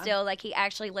get-go, but still, like, he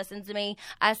actually listens to me.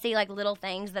 I see, like, little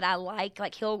things that I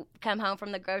like he'll come home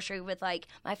from the grocery with, like,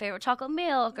 my favorite chocolate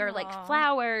milk or, like,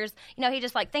 flowers. He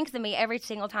just, like, thinks of me every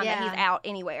single time that he's out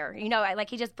anywhere.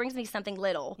 He just brings me something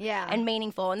little and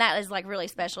meaningful, and that is, like, really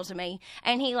special to me.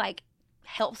 And he, like,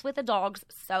 helps with the dogs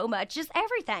so much, just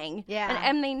everything. Yeah. And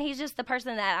I mean, he's just the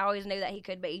person that I always knew that he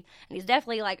could be, and he's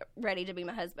definitely, like, ready to be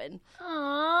my husband.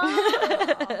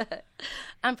 Aww.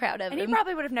 I'm proud of him. And he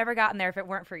probably would have never gotten there if it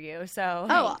weren't for you, so.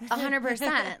 Oh,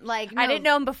 100%. Like, no. I didn't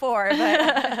know him before,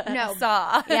 but no.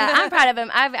 saw. Yeah, I'm proud of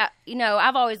him.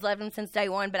 I've always loved him since day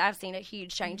one, but I've seen a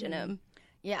huge change in him.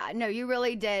 Yeah, no, you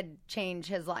really did change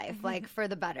his life, like, for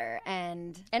the better.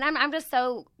 And I'm just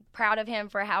so proud of him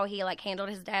for how he, like, handled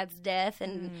his dad's death.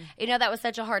 And, that was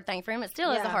such a hard thing for him. It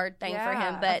still is a hard thing for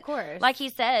him. But, of course, like he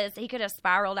says, he could have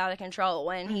spiraled out of control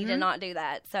when he did not do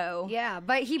that. So yeah,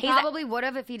 but he probably would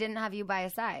have if he didn't have you by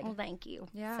his side. Well, thank you.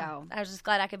 Yeah. So I was just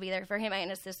glad I could be there for him and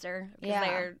his sister.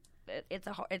 Because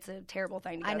it's a terrible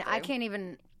thing to go through. I can't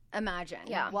even imagine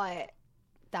what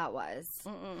that was.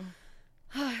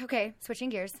 Okay, switching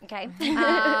gears. Okay.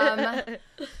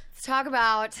 Let's talk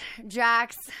about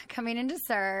Jax coming into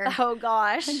SUR. Oh,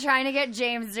 gosh. And trying to get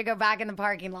James to go back in the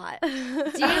parking lot. Do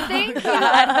you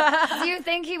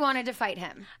think he wanted to fight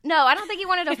him? No, I don't think he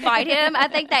wanted to fight him. I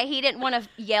think that he didn't want to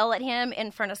yell at him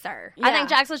in front of SUR. Yeah. I think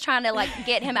Jax was trying to, like,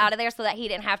 get him out of there so that he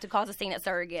didn't have to cause a scene at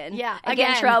SUR again. Yeah. And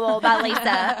get in trouble by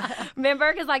Lisa.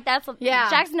 Remember? Because, like,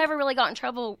 Jax never really got in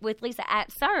trouble with Lisa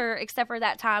at SUR except for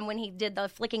that time when he did the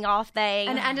flicking off thing.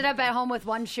 And ended up at home with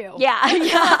one shoe. Yeah.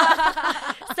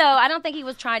 So I don't think he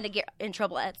was trying to get in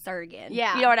trouble at SUR again.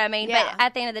 Yeah. You know what I mean? Yeah. But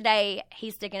at the end of the day,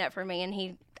 he's sticking up for me,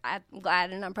 and I'm glad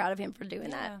and I'm proud of him for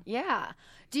doing that. Yeah.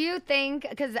 Do you think,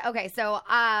 because, okay, so.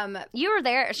 You were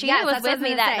there. She was with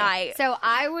me that night. So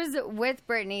I was with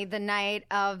Brittany the night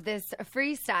of this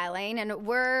freestyling, and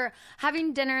we're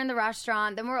having dinner in the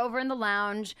restaurant. Then we're over in the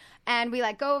lounge, and we,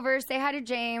 like, go over, say hi to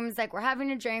James. Like, we're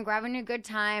having a drink. We're having a good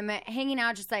time, hanging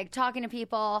out, just, like, talking to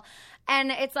people.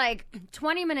 And it's, like,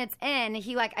 20 minutes in,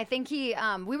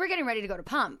 we were getting ready to go to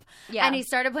Pump. Yeah. And he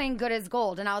started playing Good as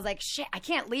Gold. And I was like, shit, I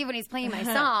can't leave when he's playing my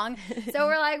song. So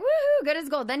we're like, woohoo, Good as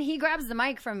Gold. Then he grabs the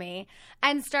mic from me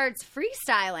and starts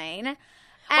freestyling. And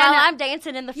I'm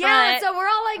dancing in the front. Yeah, so we're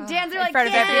all, like, dancing, in like, front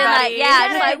of everybody.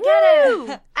 Just like,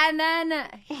 woo! And then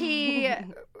he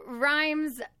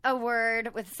rhymes a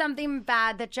word with something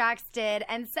bad that Jax did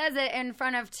and says it in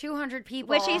front of 200 people.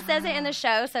 Which he says it in the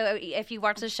show, so if you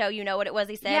watch the show, you know what it was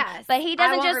he said. Yes. But he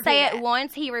doesn't just say it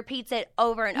once, he repeats it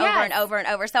over and over and over and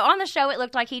over. So on the show, it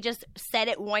looked like he just said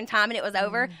it one time and it was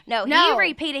over. No, he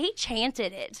repeated, he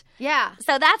chanted it. Yeah.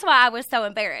 So that's why I was so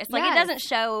embarrassed. Like, it doesn't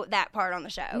show that part on the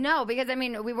show. No, because, I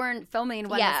mean, we weren't filming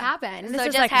when this happened. And this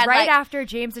was, like, right after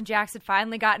James and Jax had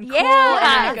finally gotten cool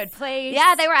and in a good place.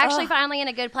 Yeah, they were actually finally in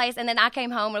a good place. And then I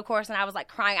came home, of course, and I was, like,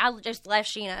 crying. I just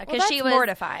left Sheena because she was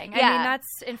mortifying. Yeah. I mean,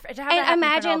 that's to have that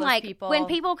imagine, like, people. when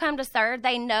people come to SUR,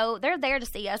 they know they're there to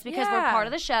see us because we're part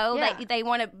of the show. Yeah. They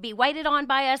want to be waited on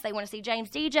by us. They want to see James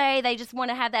DJ. They just want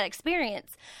to have that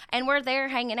experience. And we're there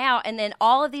hanging out. And then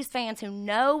all of these fans who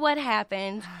know what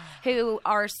happened, who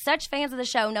are such fans of the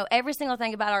show, know every single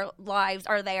thing about our lives,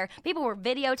 are there. People were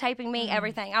videotaping me,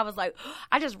 everything. I was like,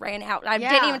 I just ran out. I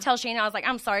didn't even tell Sheena. I was like,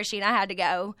 I'm sorry, Sheena, I had to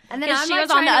go. And then she was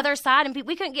on the other side, and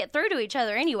we couldn't get through to each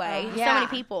other anyway. So many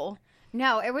people.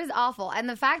 No, it was awful. And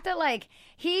the fact that, like,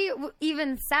 he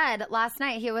even said last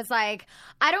night, he was like,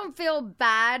 I don't feel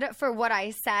bad for what I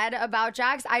said about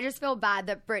Jax. I just feel bad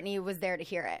that Brittany was there to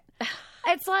hear it.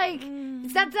 It's like,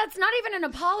 that's not even an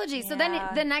apology. So then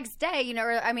the next day,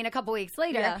 a couple weeks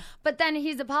later, but then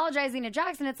he's apologizing to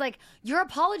Jax, and it's like, your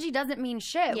apology doesn't mean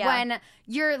shit when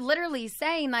you're literally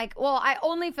saying, like, well, I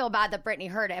only feel bad that Brittany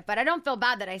heard it, but I don't feel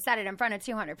bad that I said it in front of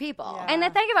 200 people. Yeah. And the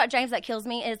thing about James that kills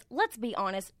me is, let's be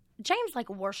honest, James like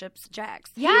worships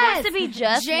Jax. Yes. He wants to be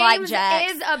just like Jax.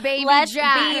 James is a baby Let's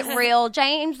Jax. be real.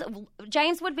 James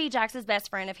would be Jax's best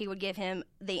friend if he would give him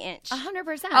the inch.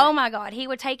 100%. Oh my God, he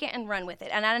would take it and run with it,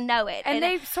 and I know it. And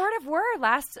they sort of were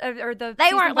last, or the they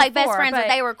season weren't like best before, friends, but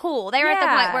they were cool. They were at the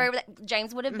point where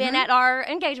James would have been at our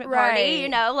engagement party, Right. you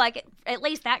know, like at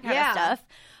least that kind of stuff.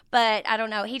 But I don't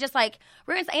know. He just like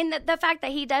ruins. And the fact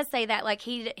that he does say that, like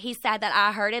he's sad that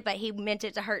I heard it, but he meant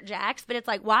it to hurt Jax. But it's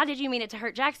like, why did you mean it to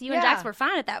hurt Jax? You and Jax were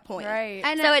fine at that point, right?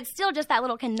 And so it's still just that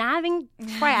little conniving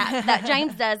crap that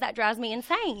James does that drives me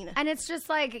insane. And it's just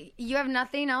like, you have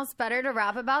nothing else better to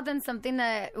rap about than something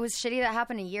that was shitty that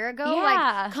happened a year ago.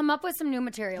 Yeah. Like, come up with some new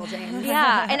material, James.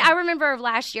 Yeah. And I remember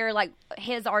last year, like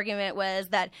his argument was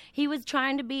that he was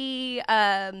trying to be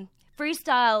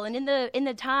freestyle and in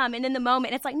the time and in the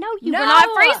moment. It's like, no, you were not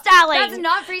freestyling. That's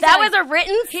not freestyling. That was a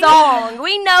written song.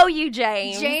 We know you,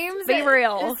 James. James, be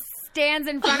real. Stands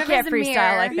in front of Can't his freestyle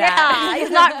mirror. like that. Yeah, he's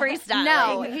not freestyling.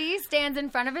 No, he stands in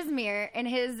front of his mirror in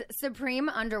his Supreme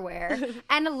underwear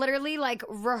and literally like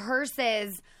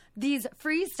rehearses these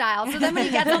freestyles. So then when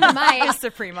he gets on the mic,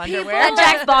 Supreme underwear. And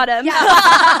Jack's bottom.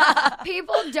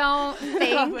 People don't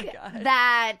think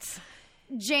that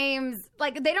James,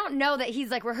 like, they don't know that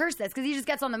he's like rehearsed this because he just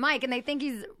gets on the mic and they think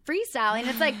he's freestyling.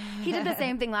 It's like he did the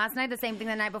same thing last night, the same thing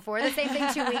the night before, the same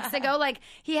thing 2 weeks ago. Like,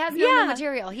 he has no new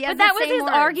material. He has but that the was same his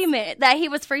words. argument, that he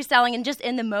was freestyling and just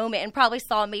in the moment and probably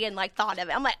saw me and like thought of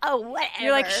it. I'm like, oh, whatever.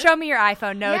 You're like, show me your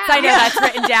iPhone notes. Yeah. I know that's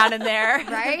written down in there.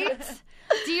 Right?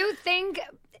 Do you think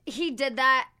he did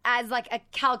that as like a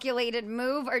calculated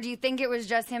move, or do you think it was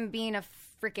just him being a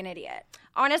freaking idiot?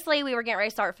 Honestly, we were getting ready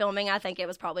to start filming. I think it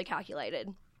was probably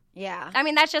calculated. Yeah. I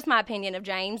mean, that's just my opinion of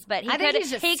James, but he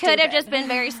he's could have just been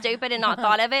very stupid and not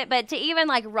thought of it. But to even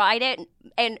like write it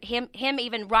and him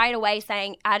even right away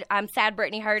saying, I'm sad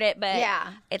Brittany heard it, but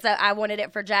I wanted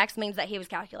it for Jax means that he was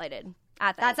calculated.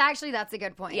 I think. That's a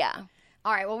good point. Yeah.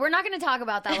 All right, well, we're not going to talk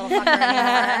about that little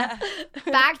fucker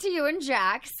anymore. Back to you and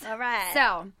Jax. All right.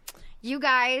 So, you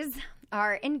guys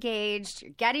are engaged,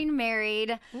 you're getting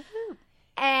married,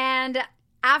 and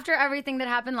after everything that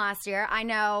happened last year, I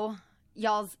know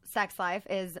y'all's sex life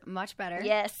is much better.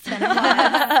 Yes. Than it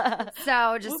was.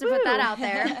 So, just to put that out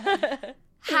there,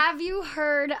 have you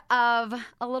heard of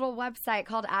a little website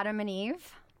called Adam and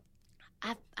Eve?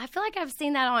 I feel like I've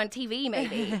seen that on TV,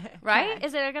 maybe. Right?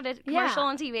 Is it like a commercial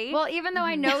on TV? Well, even though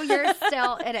I know you're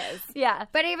still, it is. Yeah.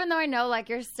 But even though I know, like,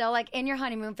 you're still, like, in your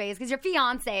honeymoon phase, because you're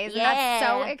fiancés, and that's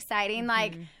so exciting.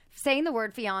 Like, saying the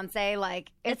word fiancé, like,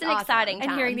 it's an awesome. exciting time.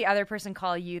 And hearing the other person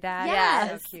call you that.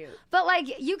 Yes. Yeah. So cute. But,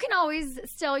 like, you can always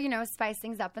still, you know, spice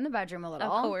things up in the bedroom a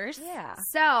little. Of course. Yeah.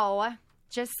 So,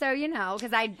 just so you know,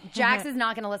 because Jax is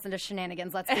not going to listen to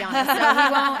shenanigans, let's be honest.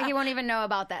 So he won't even know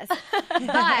about this.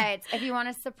 But if you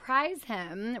want to surprise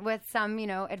him with some, you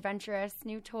know, adventurous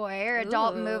new toy or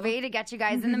adult movie to get you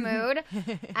guys in the mood,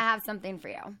 I have something for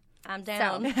you. I'm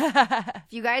down. So, if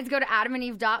you guys go to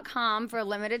adamandeve.com for a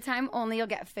limited time only, you'll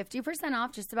get 50%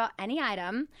 off just about any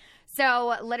item.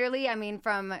 So, literally, I mean,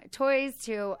 from toys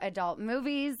to adult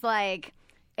movies, like,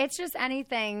 it's just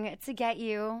anything to get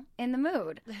you in the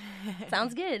mood.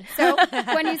 Sounds good. So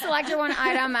when you select your one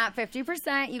item at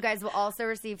 50%, you guys will also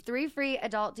receive 3 free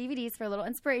adult DVDs for a little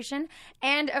inspiration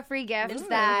and a free gift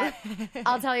that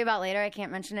I'll tell you about later. I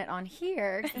can't mention it on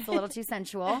here 'cause it's a little too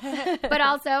sensual. But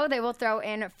also, they will throw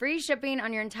in free shipping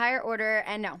on your entire order.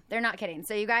 And no, they're not kidding.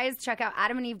 So you guys check out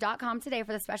adamandeve.com today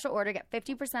for the special order. Get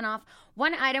 50% off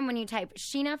one item when you type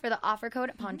Sheena for the offer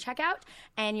code upon checkout.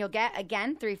 And you'll get,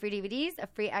 again, 3 free DVDs, a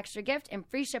free extra gift, and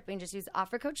free shipping. Just use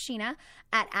offer code Sheena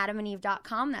at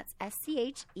adamandeve.com. That's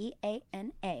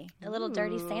SCHEANA. A little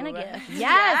dirty Santa gift.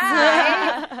 Yes,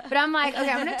 right? But I'm like, okay,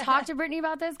 I'm going to talk to Brittany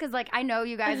about this because, like, I know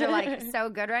you guys are, like, so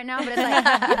good right now, but it's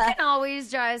like, you can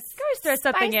always just Throw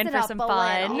something in for some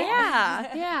fun.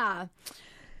 Yeah. Yeah.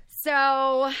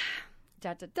 So,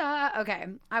 okay.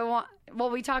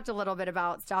 We talked a little bit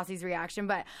about Stassi's reaction,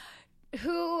 but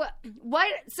what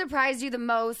surprised you the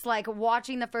most, like,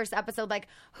 watching the first episode? Like,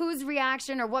 whose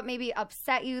reaction or what maybe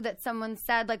upset you that someone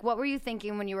said? Like, what were you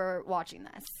thinking when you were watching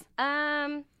this?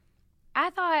 I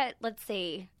thought, let's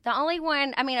see, the only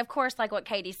one, I mean, of course, like what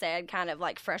Katie said kind of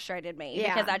like frustrated me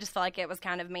because I just felt like it was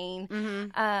kind of mean,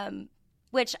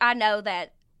 which I know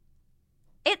that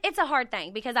it's a hard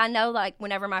thing because I know, like,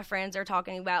 whenever my friends are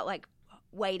talking about, like,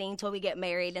 waiting till we get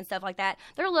married and stuff like that.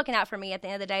 They're looking out for me at the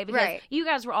end of the day because you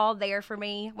guys were all there for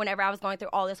me whenever I was going through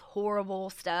all this horrible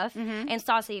stuff. And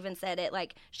Stassi even said it,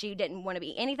 like, she didn't want to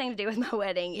be anything to do with my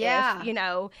wedding if, you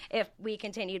know, if we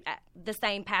continued at the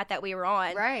same path that we were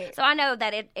on. Right. So I know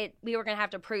that we were going to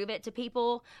have to prove it to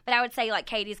people, but I would say, like,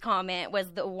 Katie's comment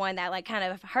was the one that, like, kind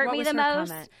of hurt me the most.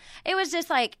 Comment? It was just,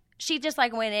 like, she just,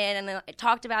 like, went in and then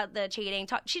talked about the cheating.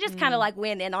 She just kind of, like,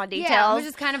 went in on details. Yeah, it was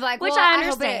just kind of like, which I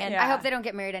understand. I hope they don't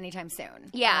get married anytime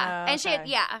soon. Yeah. And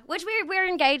which we're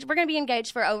engaged. We're going to be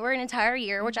engaged for over an entire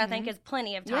year, which I think is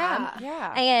plenty of time.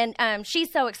 Yeah. And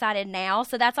she's so excited now.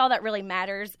 So that's all that really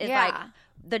matters is, like,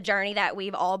 the journey that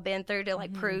we've all been through to,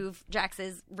 like, prove Jax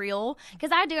is real.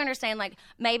 Because I do understand, like,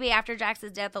 maybe after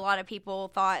Jax's death, a lot of people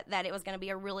thought that it was going to be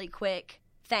a really quick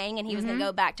thing and he was going to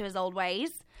go back to his old ways.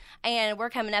 And we're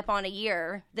coming up on a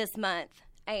year this month,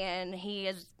 and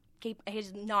he's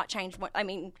not changed. I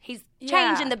mean, he's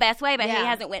changed in the best way, but he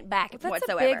hasn't went back whatsoever.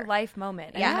 That's a big life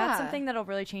moment. I mean, that's something that'll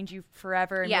really change you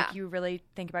forever and make you really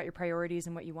think about your priorities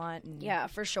and what you want. And yeah,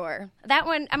 for sure. That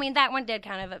one did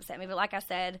kind of upset me, but like I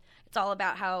said, it's all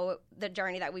about how the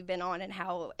journey that we've been on and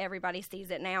how everybody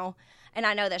sees it now. And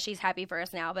I know that she's happy for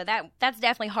us now, but that's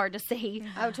definitely hard to see.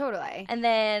 Oh, totally. And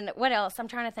then what else? I'm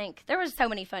trying to think. There was so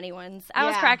many funny ones. I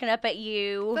was cracking up at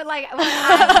you. But, like, what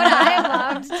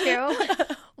I loved,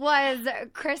 too, was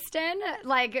Kristen.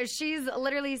 Like, she's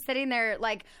literally sitting there,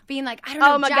 like, being like, I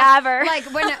don't know. MacGyver.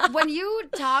 Like, when you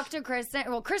talk to Kristen,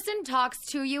 well, Kristen talks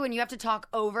to you and you have to talk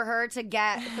over her to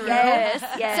get through.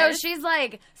 Yes. So she's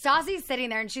like, Stassi's sitting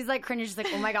there and she's like cringing. She's like,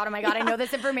 oh my God, I know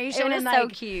this information. It was and, so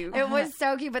like, cute. It was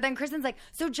so cute. But then Kristen's like,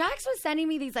 so Jax was sending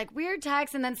me these, like, weird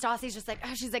texts, and then Stassi's just like,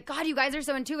 oh, she's like, God, you guys are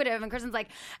so intuitive. And Kristen's like,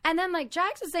 and then, like,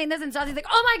 Jax was saying this, and Stassi's like,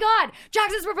 oh my God,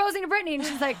 Jax is proposing to Brittany. And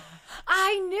she's like,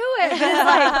 I knew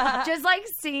it. Just like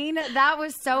seeing that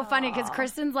was so funny because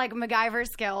Kristen's like MacGyver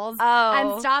skills.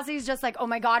 And Stassi's just like, oh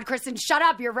my God, Kristen, shut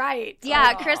up. You're right.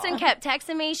 Yeah, Kristen kept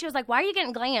texting me. She was like, why are you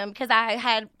getting glam? Because I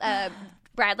had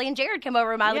Bradley and Jared come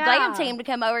over, my glam team to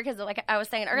come over because, like I was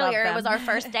saying earlier, it was our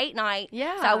first date night.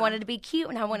 So I wanted to be cute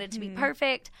and I wanted it to be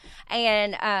perfect.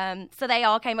 And so they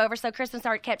all came over. So Kristen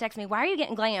kept texting me, why are you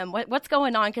getting glam? What's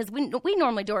going on? Because we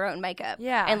normally do our own makeup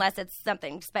unless it's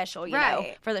something special, you know,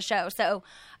 for the show.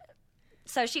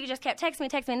 So she just kept texting me,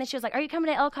 and then she was like, are you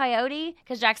coming to El Coyote?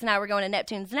 Because Jax and I were going to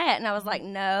Neptune's Net. And I was like,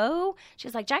 no. She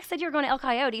was like, Jax said you were going to El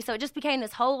Coyote. So it just became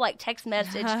this whole, like, text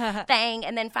message thing.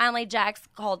 And then finally Jax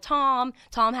called Tom.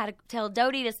 Tom had to tell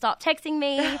Dodie to stop texting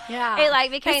me. Yeah. It,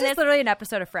 like, became this is literally an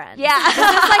episode of Friends. Yeah. This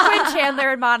is like when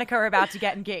Chandler and Monica are about to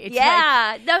get engaged.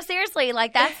 Yeah. Like, no, seriously.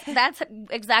 Like, that's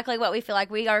exactly what we feel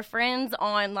like. We are friends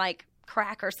on, like,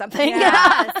 crack or something.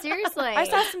 Yeah, seriously. I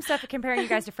saw some stuff comparing you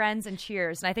guys to Friends and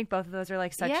Cheers, and I think both of those are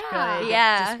like such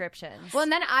good descriptions. Well,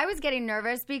 and then I was getting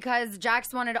nervous because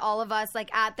Jax wanted all of us like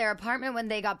at their apartment when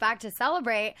they got back to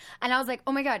celebrate, and I was like,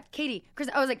 oh my God, Katie, Chris,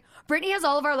 I was like, Brittany has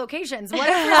all of our locations. What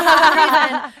if for some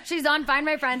reason she's on Find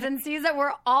My Friends and sees that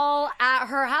we're all at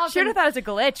her house? She would have thought it was a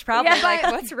glitch, probably. Yeah, like,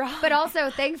 what's wrong? But also,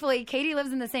 thankfully, Katie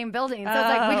lives in the same building, so it's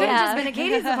like we could have just been at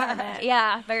Katie's apartment.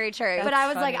 Yeah, very true. But I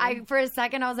was funny. Like, for a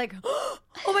second, I was like,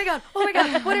 oh my God,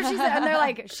 what if she's, and they're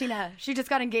like, Sheena, she just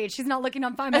got engaged. She's not looking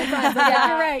on Find My Friends. Like,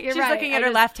 you're right. She's looking at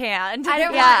her left hand. I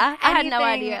had no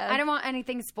idea. I don't want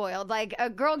anything spoiled. Like, a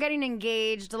girl getting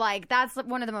engaged, like, that's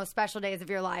one of the most special days of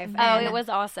your life. Oh, and it was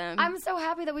awesome. I'm so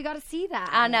happy that we got to see that.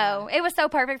 I know. It was so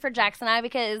perfect for Jax and I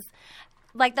because,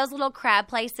 like, those little crab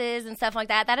places and stuff like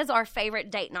that is our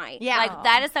favorite date night. Yeah. Like,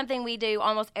 that is something we do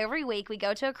almost every week. We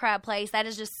go to a crab place. That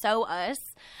is just so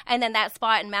us. And then that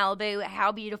spot in Malibu,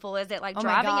 how beautiful is it? Like,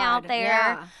 driving out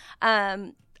there. Yeah.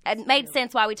 It made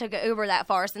sense why we took an Uber that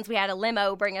far since we had a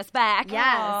limo bring us back.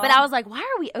 Yes. But I was like, why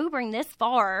are we Ubering this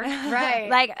far? Right.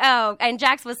 Like, and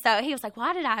Jax was he was like,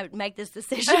 why did I make this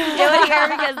decision to do it here?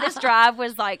 Because this drive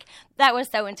was like, that was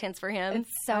so intense for him.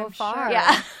 It's so far. Sure.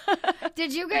 Yeah.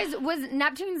 Did you guys, was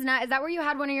Neptune's Net, is that where you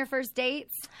had one of your first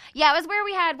dates? Yeah, it was where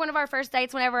we had one of our first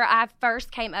dates whenever I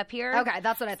first came up here. Okay,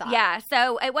 that's what I thought. Yeah,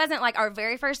 so it wasn't like our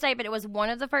very first date, but it was one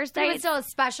of the first dates. It was still a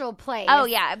special place. Oh,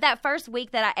 yeah. That first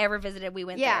week that I ever visited, we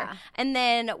went there. And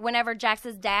then whenever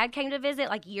Jax's dad came to visit,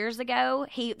 like years ago,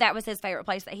 that was his favorite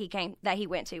place that he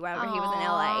went to whenever he was in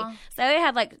LA. So it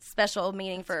had like special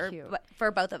meaning for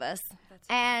both of us.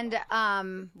 And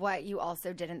what you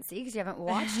also didn't see because you haven't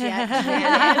watched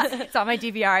yet. It's on my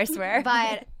DVR, I swear.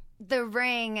 But the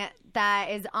ring that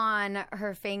is on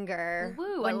her finger.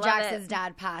 Woo, when I love Jax's it.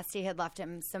 dad passed, he had left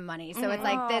him some money. So it's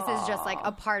like this is just like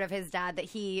a part of his dad that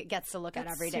he gets to look at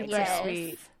every day. Super Yes.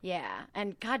 sweet. Yeah.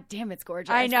 And god damn, it's gorgeous.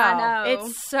 I know.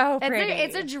 It's so pretty.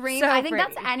 It's a dream. So I think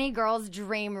pretty. that's any girl's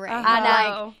dream ring. I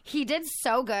know. Like, he did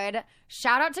so good.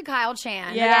 Shout out to Kyle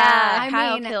Chan. Yeah.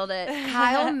 Kyle killed it.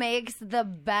 Kyle makes the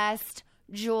best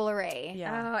jewelry.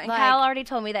 Yeah. Oh, and Like- Kyle already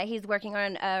told me that he's working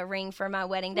on a ring for my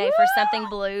wedding day for something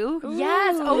blue.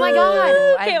 Yes. Oh my god.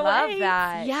 I love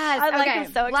that. Yes. I'm like, okay.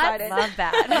 I'm so excited. Love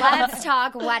that. Let's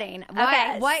talk wedding.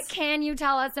 Okay. What can you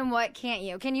tell us and what can't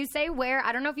you? Can you say where?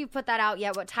 I don't know if you've put that out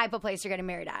yet. What type of place you're getting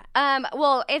married at?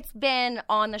 Well, it's been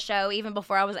on the show even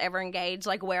before I was ever engaged,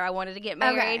 like where I wanted to get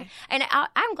married. Okay. And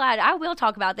I'm glad I will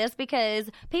talk about this because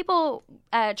people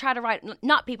try to write,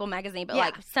 not People magazine, but Yeah.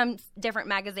 like some different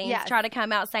magazines Yes. try to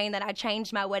come out saying that I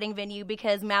changed my wedding venue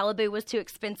because Malibu was too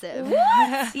expensive.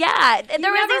 What? Yeah. You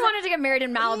never wanted to get married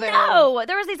in Malibu. No,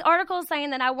 there was these articles saying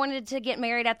that I wanted to get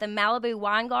married at the Malibu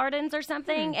Wine Gardens or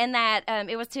something, and that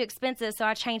it was too expensive, so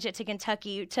I changed it to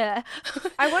Kentucky. To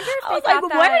I wonder if I they was thought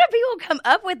like, that. where do people come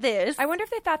up with this? I wonder if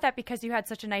they thought that because you had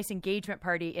such a nice engagement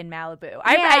party in Malibu. Yeah.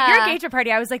 At your engagement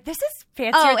party, I was like, this is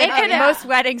fancier Oh, it than could've- most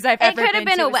weddings I've It ever could been have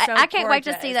been to. a It was wedding. so I can't wait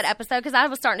to see gorgeous. that episode because I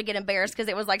was starting to get embarrassed because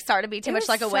it was like starting to be too much was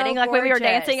like a so wedding. Like when we were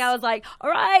gorgeous. dancing, I was like, all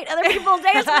right, other people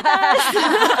dance with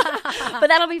us. But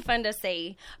that'll be fun to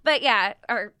see. But yeah,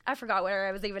 or I forgot where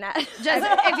I was even at.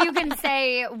 Just if you can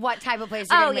say what type of place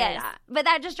you're Oh, getting married yes. at. But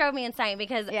that just drove me insane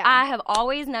because Yeah. I have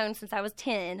always known since I was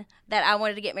 10 that I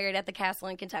wanted to get married at the castle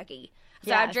in Kentucky.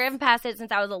 So I've Yes. driven past it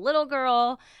since I was a little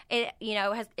girl. It,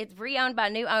 it's re-owned by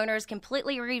new owners,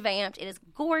 completely revamped. It is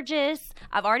gorgeous.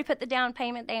 I've already put the down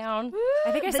payment down.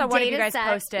 I think I The saw one of you data guys set.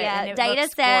 post it. Yeah, and it data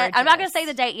looks set. I'm not going gorgeous. to say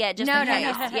the date yet, just No, in no,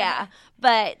 case. no. Yeah,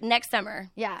 but next summer.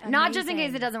 Yeah, not just in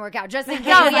case it doesn't work out. Just in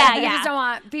case. Oh, yeah, like, you yeah. just don't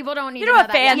want people don't need You to don't know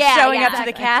want that fans yet. Yeah, showing yeah, up to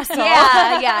the castle.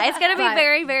 Yeah, it's going to be But-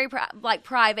 very, very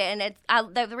private, and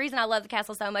the reason I love the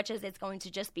castle so much is it's going to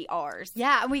just be ours.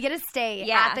 Yeah, and we get to stay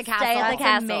Yeah, at the stay castle. at the That's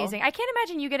castle. amazing. I can't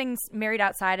imagine you getting married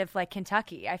outside of like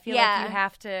Kentucky. I feel Yeah. like you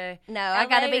have to. No, I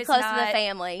gotta LA be is close to the not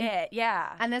family. it.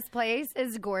 Yeah. And this place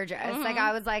is gorgeous. Like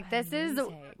I was like, this is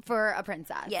for a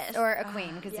princess, Yes. or a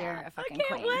queen, because you're a fucking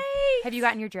queen. Have you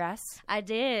gotten your dress? I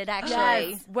did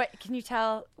actually. What can you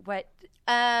tell? What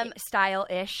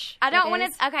style-ish? I don't it want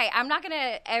is? to. Okay, I'm not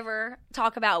gonna ever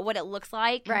talk about what it looks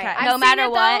like. Right. Okay. No I've matter seen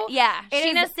it, what. though. Yeah.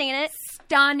 It Sheena's is seen it.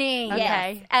 Stunning.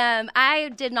 Okay. Yes. I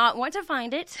did not want to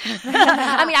find it.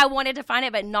 I mean, I wanted to find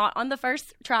it, but not on the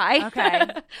first try. Okay.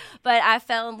 But I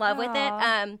fell in love with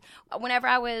Aw. it. Whenever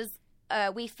I was.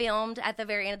 We filmed at the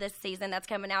very end of this season that's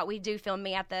coming out. We do film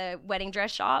me at the wedding dress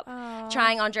shop,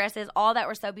 trying on dresses, all that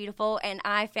were so beautiful, and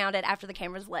I found it after the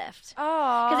cameras left.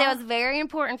 Oh. Because it was very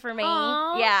important for me.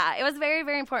 Aw. Yeah, it was very,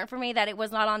 very important for me that it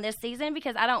was not on this season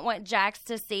because I don't want Jax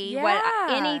to see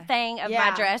anything of Yeah.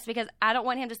 my dress because I don't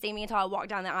want him to see me until I walk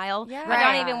down the aisle. Yeah. I Right.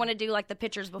 don't even want to do like the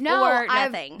pictures before, No,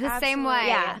 I've nothing. the same way.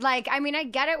 Yeah. Like, I mean, I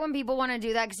get it when people want to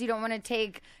do that because you don't want to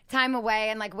take time away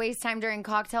and like waste time during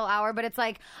cocktail hour. But it's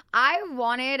like I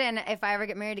wanted, and if I ever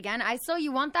get married again,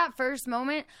 you want that first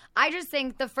moment. I just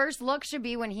think the first look should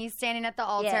be when he's standing at the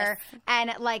altar,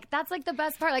 and like that's like the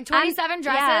best part. Like 27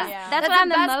 dresses. Yeah. That's what the I'm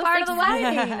the best most part of the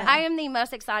wedding. I am the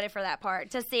most excited for that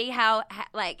part to see how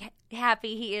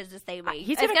happy he is to see me.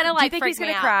 He's It's gonna. gonna Do you like think freak he's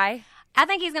gonna me out. cry? I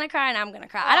think he's gonna cry and I'm gonna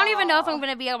cry. I don't even know if I'm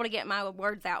gonna be able to get my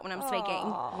words out when I'm speaking.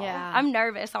 Yeah. I'm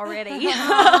nervous already.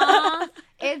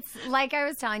 It's like I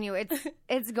was telling you,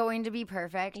 it's going to be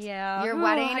perfect. Yeah. Your Ooh,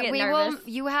 wedding. I get We nervous. will.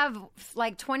 You have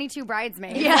like 22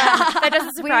 bridesmaids. Yeah. That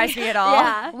doesn't surprise me at all.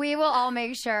 Yeah. We will all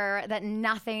make sure that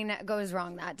nothing goes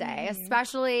wrong that day,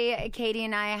 especially Katie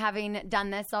and I having done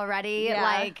this already. Yeah.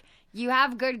 Like, you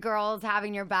have good girls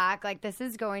having your back. Like, this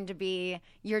is going to be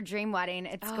your dream wedding.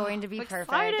 It's going to be I'm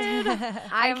perfect. excited.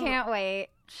 I can't wait.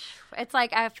 It's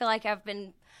like I feel like I've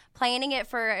been planning it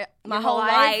for my Your whole whole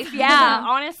life? life. Yeah,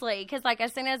 honestly. Because, like,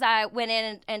 as soon as I went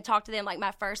in and talked to them, like,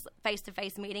 my first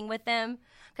face-to-face meeting with them,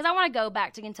 because I want to go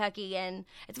back to Kentucky, and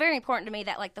it's very important to me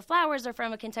that, like, the flowers are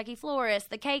from a Kentucky florist,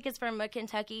 the cake is from a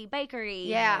Kentucky bakery.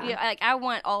 Yeah. You know, like, I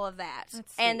want all of that.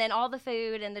 And then all the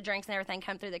food and the drinks and everything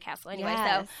come through the castle anyway.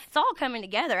 Yes. So it's all coming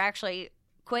together, actually,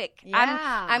 quick.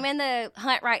 Yeah. I'm in the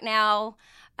hunt right now.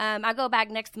 I go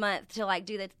back next month to like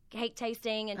do the cake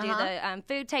tasting and do the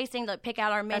food tasting, to pick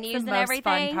out our menus the and most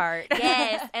everything. fun part.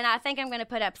 Yes, and I think I'm going to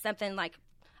put up something like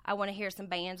I want to hear some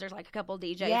bands or like a couple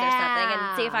DJs or something,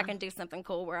 and see if I can do something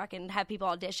cool where I can have people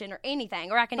audition or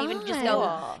anything, or I can even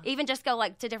just go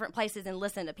like to different places and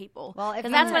listen to people. Well, if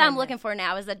because you that's what I'm could. looking for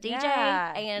now is a DJ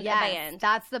Yeah. and Yes, a band.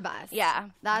 that's the best. Yeah,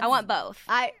 That's, I want both.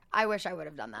 I wish I would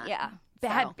have done that. Yeah.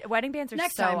 Wedding bands are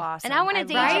Next so time. awesome. And I want a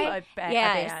DJ. love a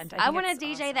Yes, band. I want a think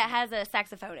it's DJ awesome. that has a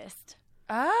saxophonist.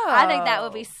 Oh, I think that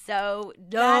would be so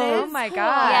dope. Oh my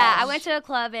god! Yeah, I went to a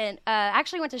club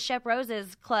actually went to Shep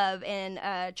Rose's club in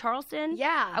Charleston.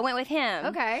 Yeah. I went with him.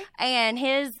 Okay. And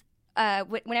his,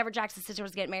 whenever Jackson's sister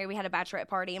was getting married, we had a bachelorette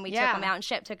party and we took him out, and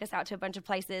Shep took us out to a bunch of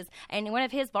places. And one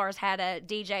of his bars had a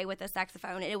DJ with a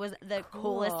saxophone, and it was the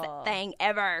coolest thing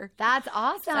ever. That's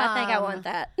awesome. So I think I want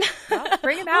that. Well,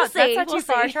 bring him We'll out. That's see. not We'll too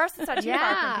far. see. Charleston's not too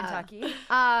far from Kentucky.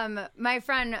 My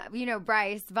friend,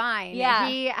 Bryce Vine, Yeah.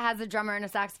 he has a drummer and a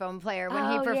saxophone player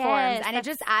when he Oh, performs, yes, and it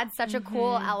just adds such a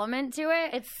cool element to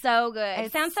it. It's so good. It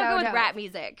It's sounds so so good with dope. rap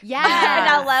music. Yeah. And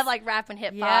I love like rap and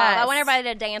hip hop. Yes. I want everybody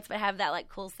to dance but have that like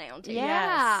cool sound too.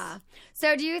 Yeah.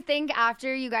 So do you think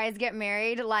after you guys get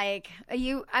married, let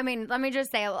me just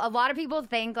say, a lot of people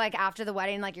think like after the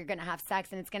wedding, like you're going to have sex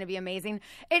and it's going to be amazing.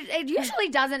 It usually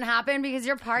doesn't happen because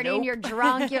you're partying, you're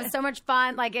drunk, you have so much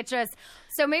fun. Like it's just,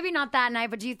 so maybe not that night,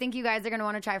 but do you think you guys are going to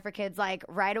want to try for kids like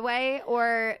right away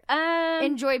or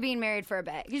enjoy being married for a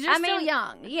bit? Because you're still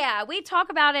young. Yeah, we talk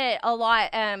about it a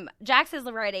lot. Jax is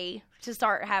ready to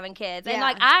start having kids. And Yeah.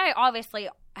 like I obviously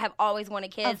have always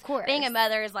wanted kids. Of course. Being a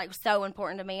mother is like so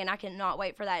important to me and I cannot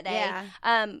wait for that day.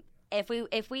 Yeah.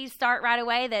 If we start right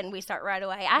away, then we start right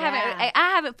away. I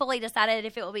haven't fully decided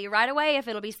if it will be right away, if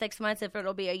it'll be 6 months, if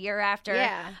it'll be a year after.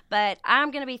 Yeah. But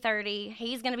I'm gonna be 30.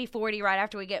 He's gonna be 40 right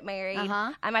after we get married.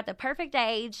 Uh-huh. I'm at the perfect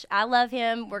age. I love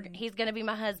him. He's gonna be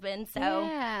my husband. So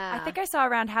Yeah. I think I saw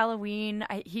around Halloween,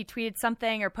 he tweeted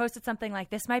something or posted something like,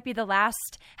 this might be the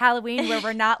last Halloween where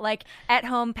we're not like at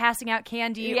home passing out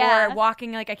candy Yeah. or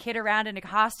walking like a kid around in a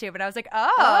costume. And I was like,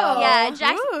 oh. Yeah,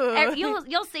 Jax. Ooh.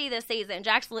 You'll see this season.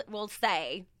 Jax will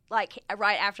say like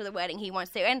right after the wedding he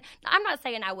wants to, and I'm not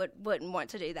saying I wouldn't want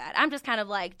to do that. I'm just kind of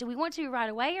like, do we want to right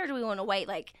away or do we want to wait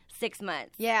like 6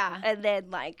 months? Yeah. And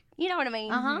then like, you know what I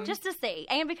mean? Uh-huh. Just to see,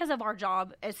 and because of our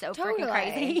job is so Totally. freaking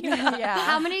crazy. Yeah.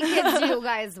 How many kids do you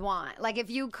guys want? Like, if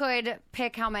you could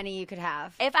pick how many you could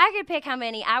have. If I could pick how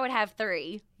many, I would have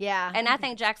 3. Yeah. And I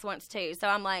think Jax wants 2, so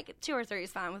I'm like 2 or 3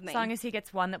 is fine with me. As long as he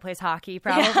gets one that plays hockey,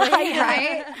 probably.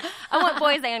 Right? I want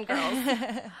boys and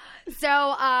girls. So,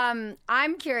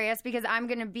 I'm curious because I'm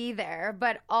going to be there,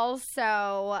 but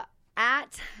also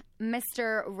at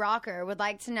Mr. Rocker would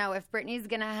like to know if Brittany's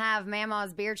going to have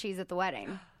Mama's beer cheese at the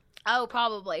wedding. Oh,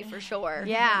 probably for sure.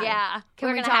 Yeah. Yeah. Can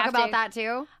We're we gonna talk have about to. that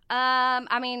too?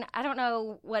 I mean, I don't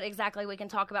know what exactly we can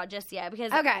talk about just yet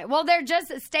because Okay. Well, they're just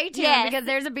stay tuned Yes. because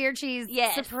there's a beer cheese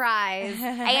Yes. surprise.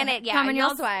 and it Coming you'll-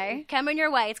 y'all's way. Coming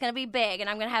your way. It's going to be big, and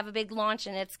I'm going to have a big launch,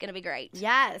 and it's going to be great.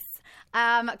 Yes.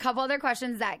 A couple other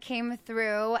questions that came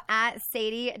through at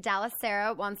Sadie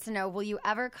Dallasera wants to know, will you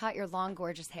ever cut your long,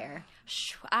 gorgeous hair?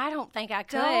 I don't think I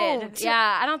could. Don't.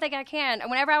 Yeah, I don't think I can.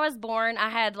 Whenever I was born, I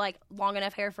had like long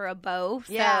enough hair for a bow.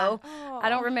 Yeah. So I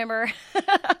don't remember.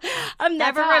 I've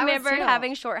never how I was, remembered too.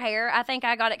 having short hair. I think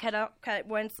I got it cut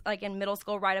once, like in middle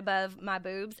school, right above my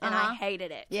boobs, and Uh-huh. I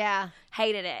hated it. Yeah.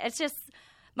 Hated it. It's just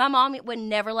my mom would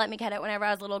never let me cut it whenever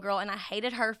I was a little girl, and I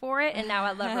hated her for it, and now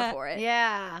I love her for it.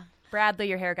 Yeah. Bradley,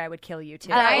 your hair guy, would kill you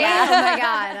too. Right? yeah. Oh, my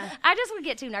God. I just would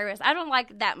get too nervous. I don't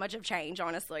like that much of change,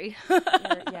 honestly.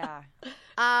 Yeah.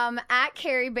 At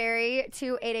Carrie Berry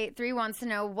 2883 wants to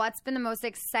know, what's been the most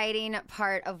exciting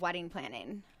part of wedding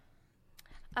planning?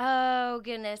 Oh,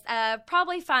 goodness.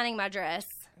 Probably finding my dress.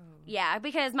 Yeah,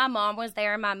 because my mom was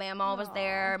there, my mamaw was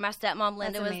there, my stepmom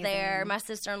Linda That's was there, amazing. my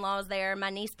sister-in-law was there, my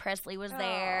niece Presley was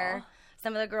there.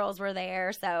 Some of the girls were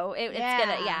there, so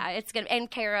it's gonna. And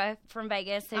Kara from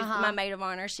Vegas, who's my maid of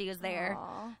honor, she was there.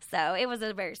 So it was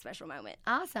a very special moment.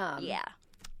 Awesome. Yeah.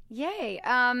 Yay.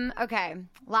 Okay.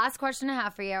 Last question I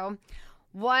have for you.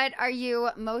 What are you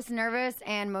most nervous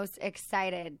and most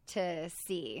excited to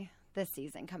see this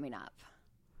season coming up?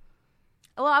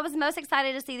 Well, I was most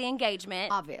excited to see the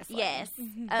engagement. Obviously. Yes.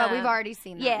 But we've already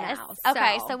seen that Yes. now.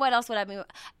 Okay, so what else would I be?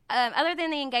 Other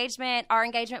than the engagement, our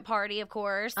engagement party, of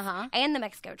course, and the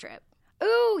Mexico trip.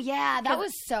 Ooh, yeah, that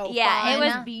was so Yeah, fun. it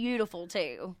was beautiful,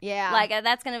 too. Yeah. Like,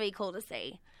 that's going to be cool to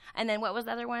see. And then what was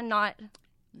the other one? Not...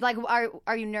 Like,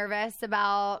 are you nervous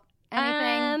about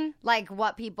anything? Like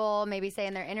what people maybe say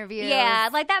in their interviews? Yeah,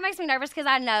 like that makes me nervous because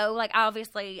I know, like,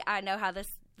 obviously I know how this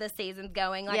season's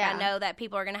going. Like, Yeah. I know that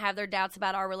people are going to have their doubts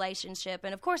about our relationship.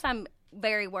 And, of course, I'm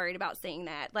very worried about seeing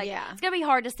that. Like, Yeah. it's going to be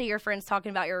hard to see your friends talking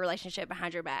about your relationship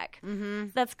behind your back. Mm-hmm.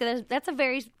 That's a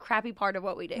very crappy part of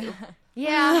what we do.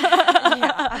 Yeah.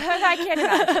 I can't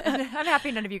imagine. I'm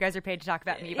happy none of you guys are paid to talk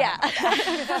about me. Yeah.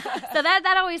 So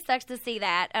that always sucks to see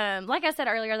that. Like I said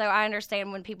earlier, though, I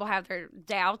understand when people have their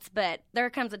doubts, but there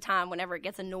comes a time whenever it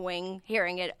gets annoying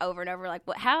hearing it over and over, like,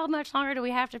 how much longer do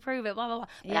we have to prove it, blah, blah, blah.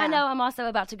 But I know I'm also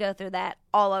about to go through that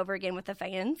all over again with the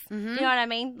fans. Mm-hmm. You know what I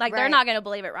mean? Like, they're not going to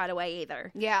believe it right away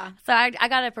either. Yeah. So I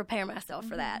got to prepare myself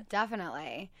for that.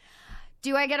 Definitely.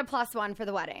 Do I get a +1 for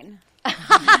the wedding? She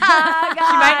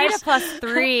might need a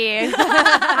 +3.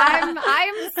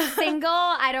 I'm single.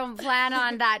 I don't plan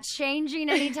on that changing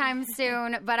anytime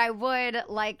soon, but I would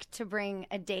like to bring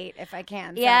a date if I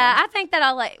can. Yeah, I think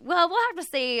that we'll have to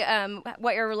see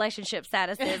what your relationship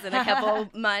status is in a couple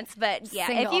months. But yeah,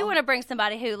 Single. if you want to bring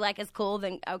somebody who is cool,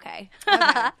 then okay.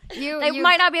 They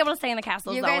might not be able to stay in the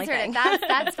castle. You the guys only heard thing. it.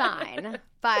 That's fine.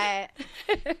 But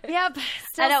yep,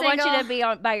 still I don't single. want you to be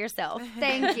by yourself.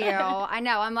 Thank you. I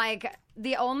know. I'm like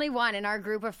the only one in our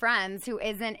group of friends who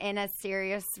isn't in a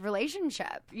serious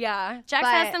relationship. Yeah. Jax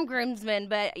has some groomsmen,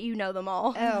 but you know them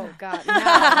all. Oh, God.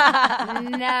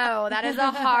 No. No, that is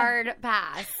a hard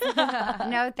pass.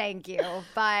 No, thank you.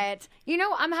 But,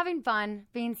 I'm having fun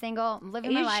being single. I'm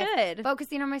living my life. You should.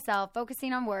 Focusing on myself,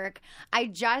 focusing on work. I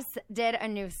just did a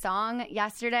new song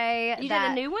yesterday. You did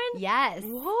a new one? Yes.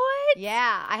 What?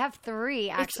 Yeah. I have 3,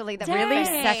 actually. That Really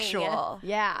finished. sexual.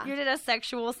 Yeah. You did a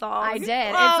sexual song. I did.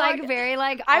 It's like very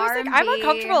like I was R&B. like, I'm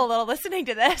uncomfortable a little listening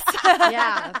to this.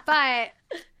 Yeah, but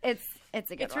it's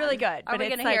a good It's one. really good. Are we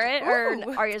going to hear it,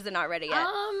 or is it not ready yet?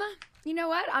 You know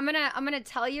what? I'm gonna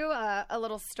tell you a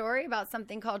little story about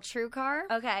something called True Car.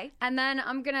 Okay. And then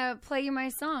I'm gonna play you my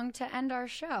song to end our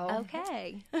show.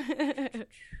 Okay.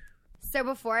 So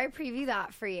before I preview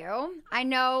that for you, I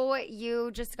know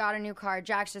you just got a new car.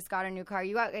 Jax just got a new car.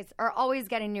 You guys are always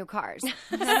getting new cars.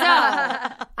 So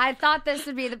I thought this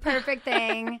would be the perfect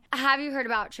thing. Have you heard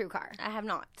about True Car? I have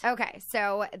not. Okay,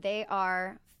 so they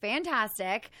are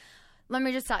fantastic. Let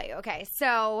me just tell you. Okay,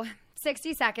 so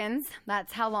 60 seconds.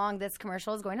 That's how long this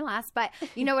commercial is going to last. But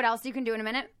you know what else you can do in a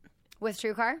minute with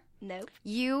True Car? Nope.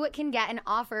 You can get an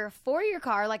offer for your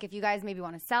car, like if you guys maybe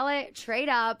want to sell it, trade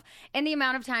up, in the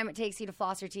amount of time it takes you to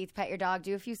floss your teeth, pet your dog,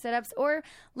 do a few sit-ups, or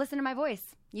listen to my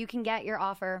voice. You can get your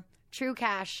offer, true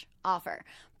cash offer.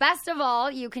 Best of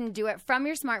all, you can do it from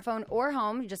your smartphone or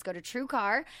home. You just go to True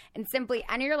Car and simply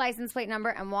enter your license plate number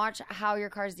and watch how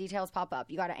your car's details pop up.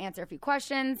 You got to answer a few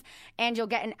questions, and you'll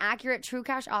get an accurate true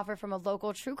cash offer from a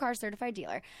local True Car certified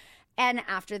dealer. And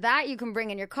after that, you can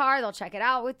bring in your car. They'll check it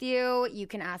out with you. You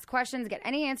can ask questions, get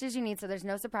any answers you need so there's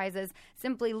no surprises.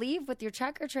 Simply leave with your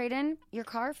check or trade in your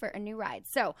car for a new ride.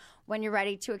 So when you're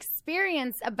ready to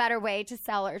experience a better way to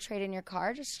sell or trade in your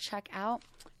car, just check out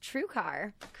True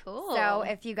Car. Cool. So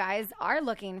if you guys are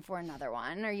looking for another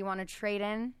one or you want to trade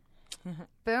in,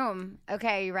 boom.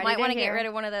 Okay, you ready Might want to hear? get rid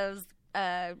of one of those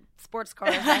sports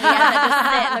cars that he has to just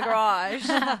sit in the garage.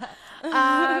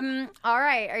 All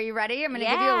right, are you ready? I'm going to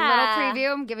give you a little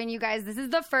preview. I'm giving you guys, this is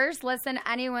the first listen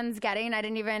anyone's getting. I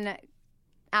didn't even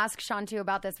ask Shantu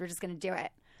about this. We're just going to do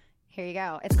it. Here you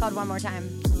go. It's called One More Time.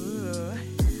 Ooh.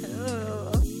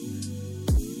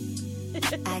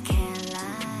 I can't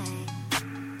lie.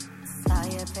 Saw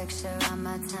your picture on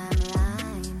my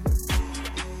timeline.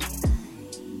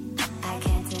 I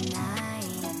can't deny.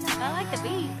 I like the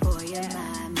beat. Boy, you're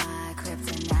my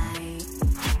kryptonite.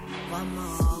 One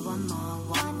more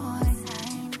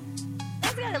time.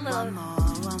 That's got a little,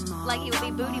 One more. like you would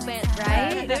be booty bent,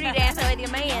 Right? Booty dancing with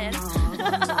your man.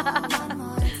 One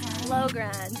more time. Slow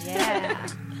grind. Yeah.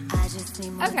 I just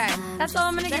need more Okay, time. that's all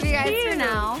I'm going to give you guys for cute.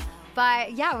 now.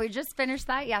 But yeah, we just finished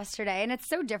that yesterday, and it's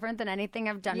so different than anything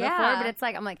I've done before. But it's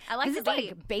like, I'm like, I like this the is beat.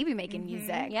 like baby making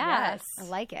music. Yes. I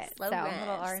like it. Slow so grind. just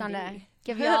Little want to R&B.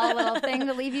 give you all a little thing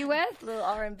to leave you with. Little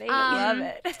R&B. Love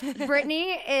it.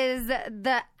 Brittany is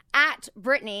the at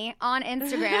Brittany on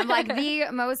Instagram, like the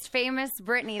most famous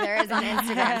Brittany there is on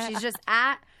Instagram. She's just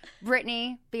at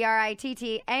Brittany,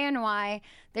 Brittany.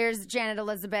 There's Janet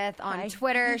Elizabeth on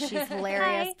Twitter. She's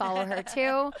hilarious. Hi. Follow her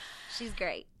too. She's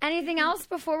great. Anything else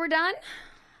before we're done?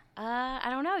 I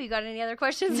don't know. You got any other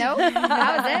questions? Nope.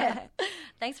 That was it.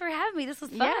 Thanks for having me. This was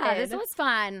fun. Yeah, this was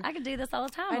fun. I could do this all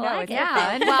the time. I know, like it's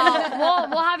it. Yeah. Well,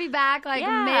 we'll have you back like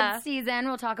Yeah. mid-season.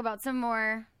 We'll talk about some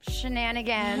more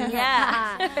shenanigans.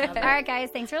 Yeah. All right, guys.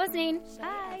 Thanks for listening.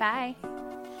 Bye. Bye.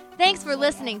 Thanks for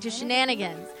listening to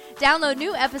Shenanigans. Download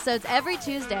new episodes every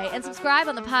Tuesday and subscribe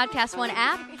on the Podcast One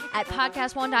app at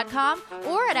podcastone.com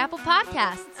or at Apple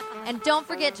Podcasts. And don't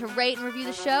forget to rate and review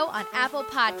the show on Apple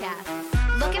Podcasts.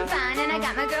 Looking fine, and I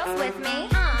got my girls with me.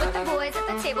 With the boys at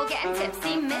the table getting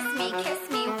tipsy. Miss me, kiss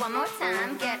me one more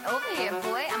time. Get over here,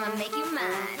 boy. I'ma make you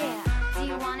mine. Do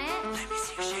you want it? Let me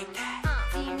see you shake that.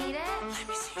 Do you need it?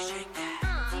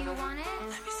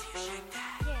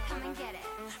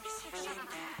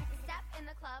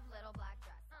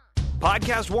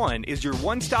 Podcast One is your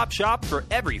one-stop shop for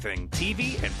everything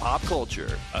TV and pop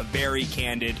culture. A very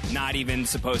candid, not even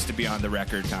supposed to be on the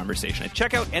record conversation.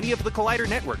 Check out any of the Collider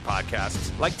Network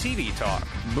podcasts like TV Talk,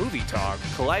 Movie Talk,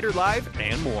 Collider Live,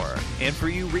 and more. And for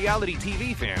you reality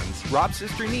TV fans, Rob's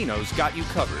sister Nino's got you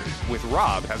covered with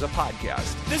Rob Has a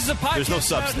Podcast. This is a podcast There's no about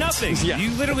substance. nothing. Yeah. You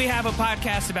literally have a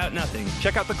podcast about nothing.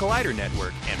 Check out the Collider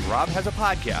Network and Rob Has a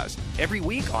Podcast every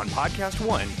week on Podcast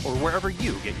One or wherever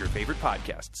you get your favorite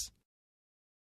podcasts.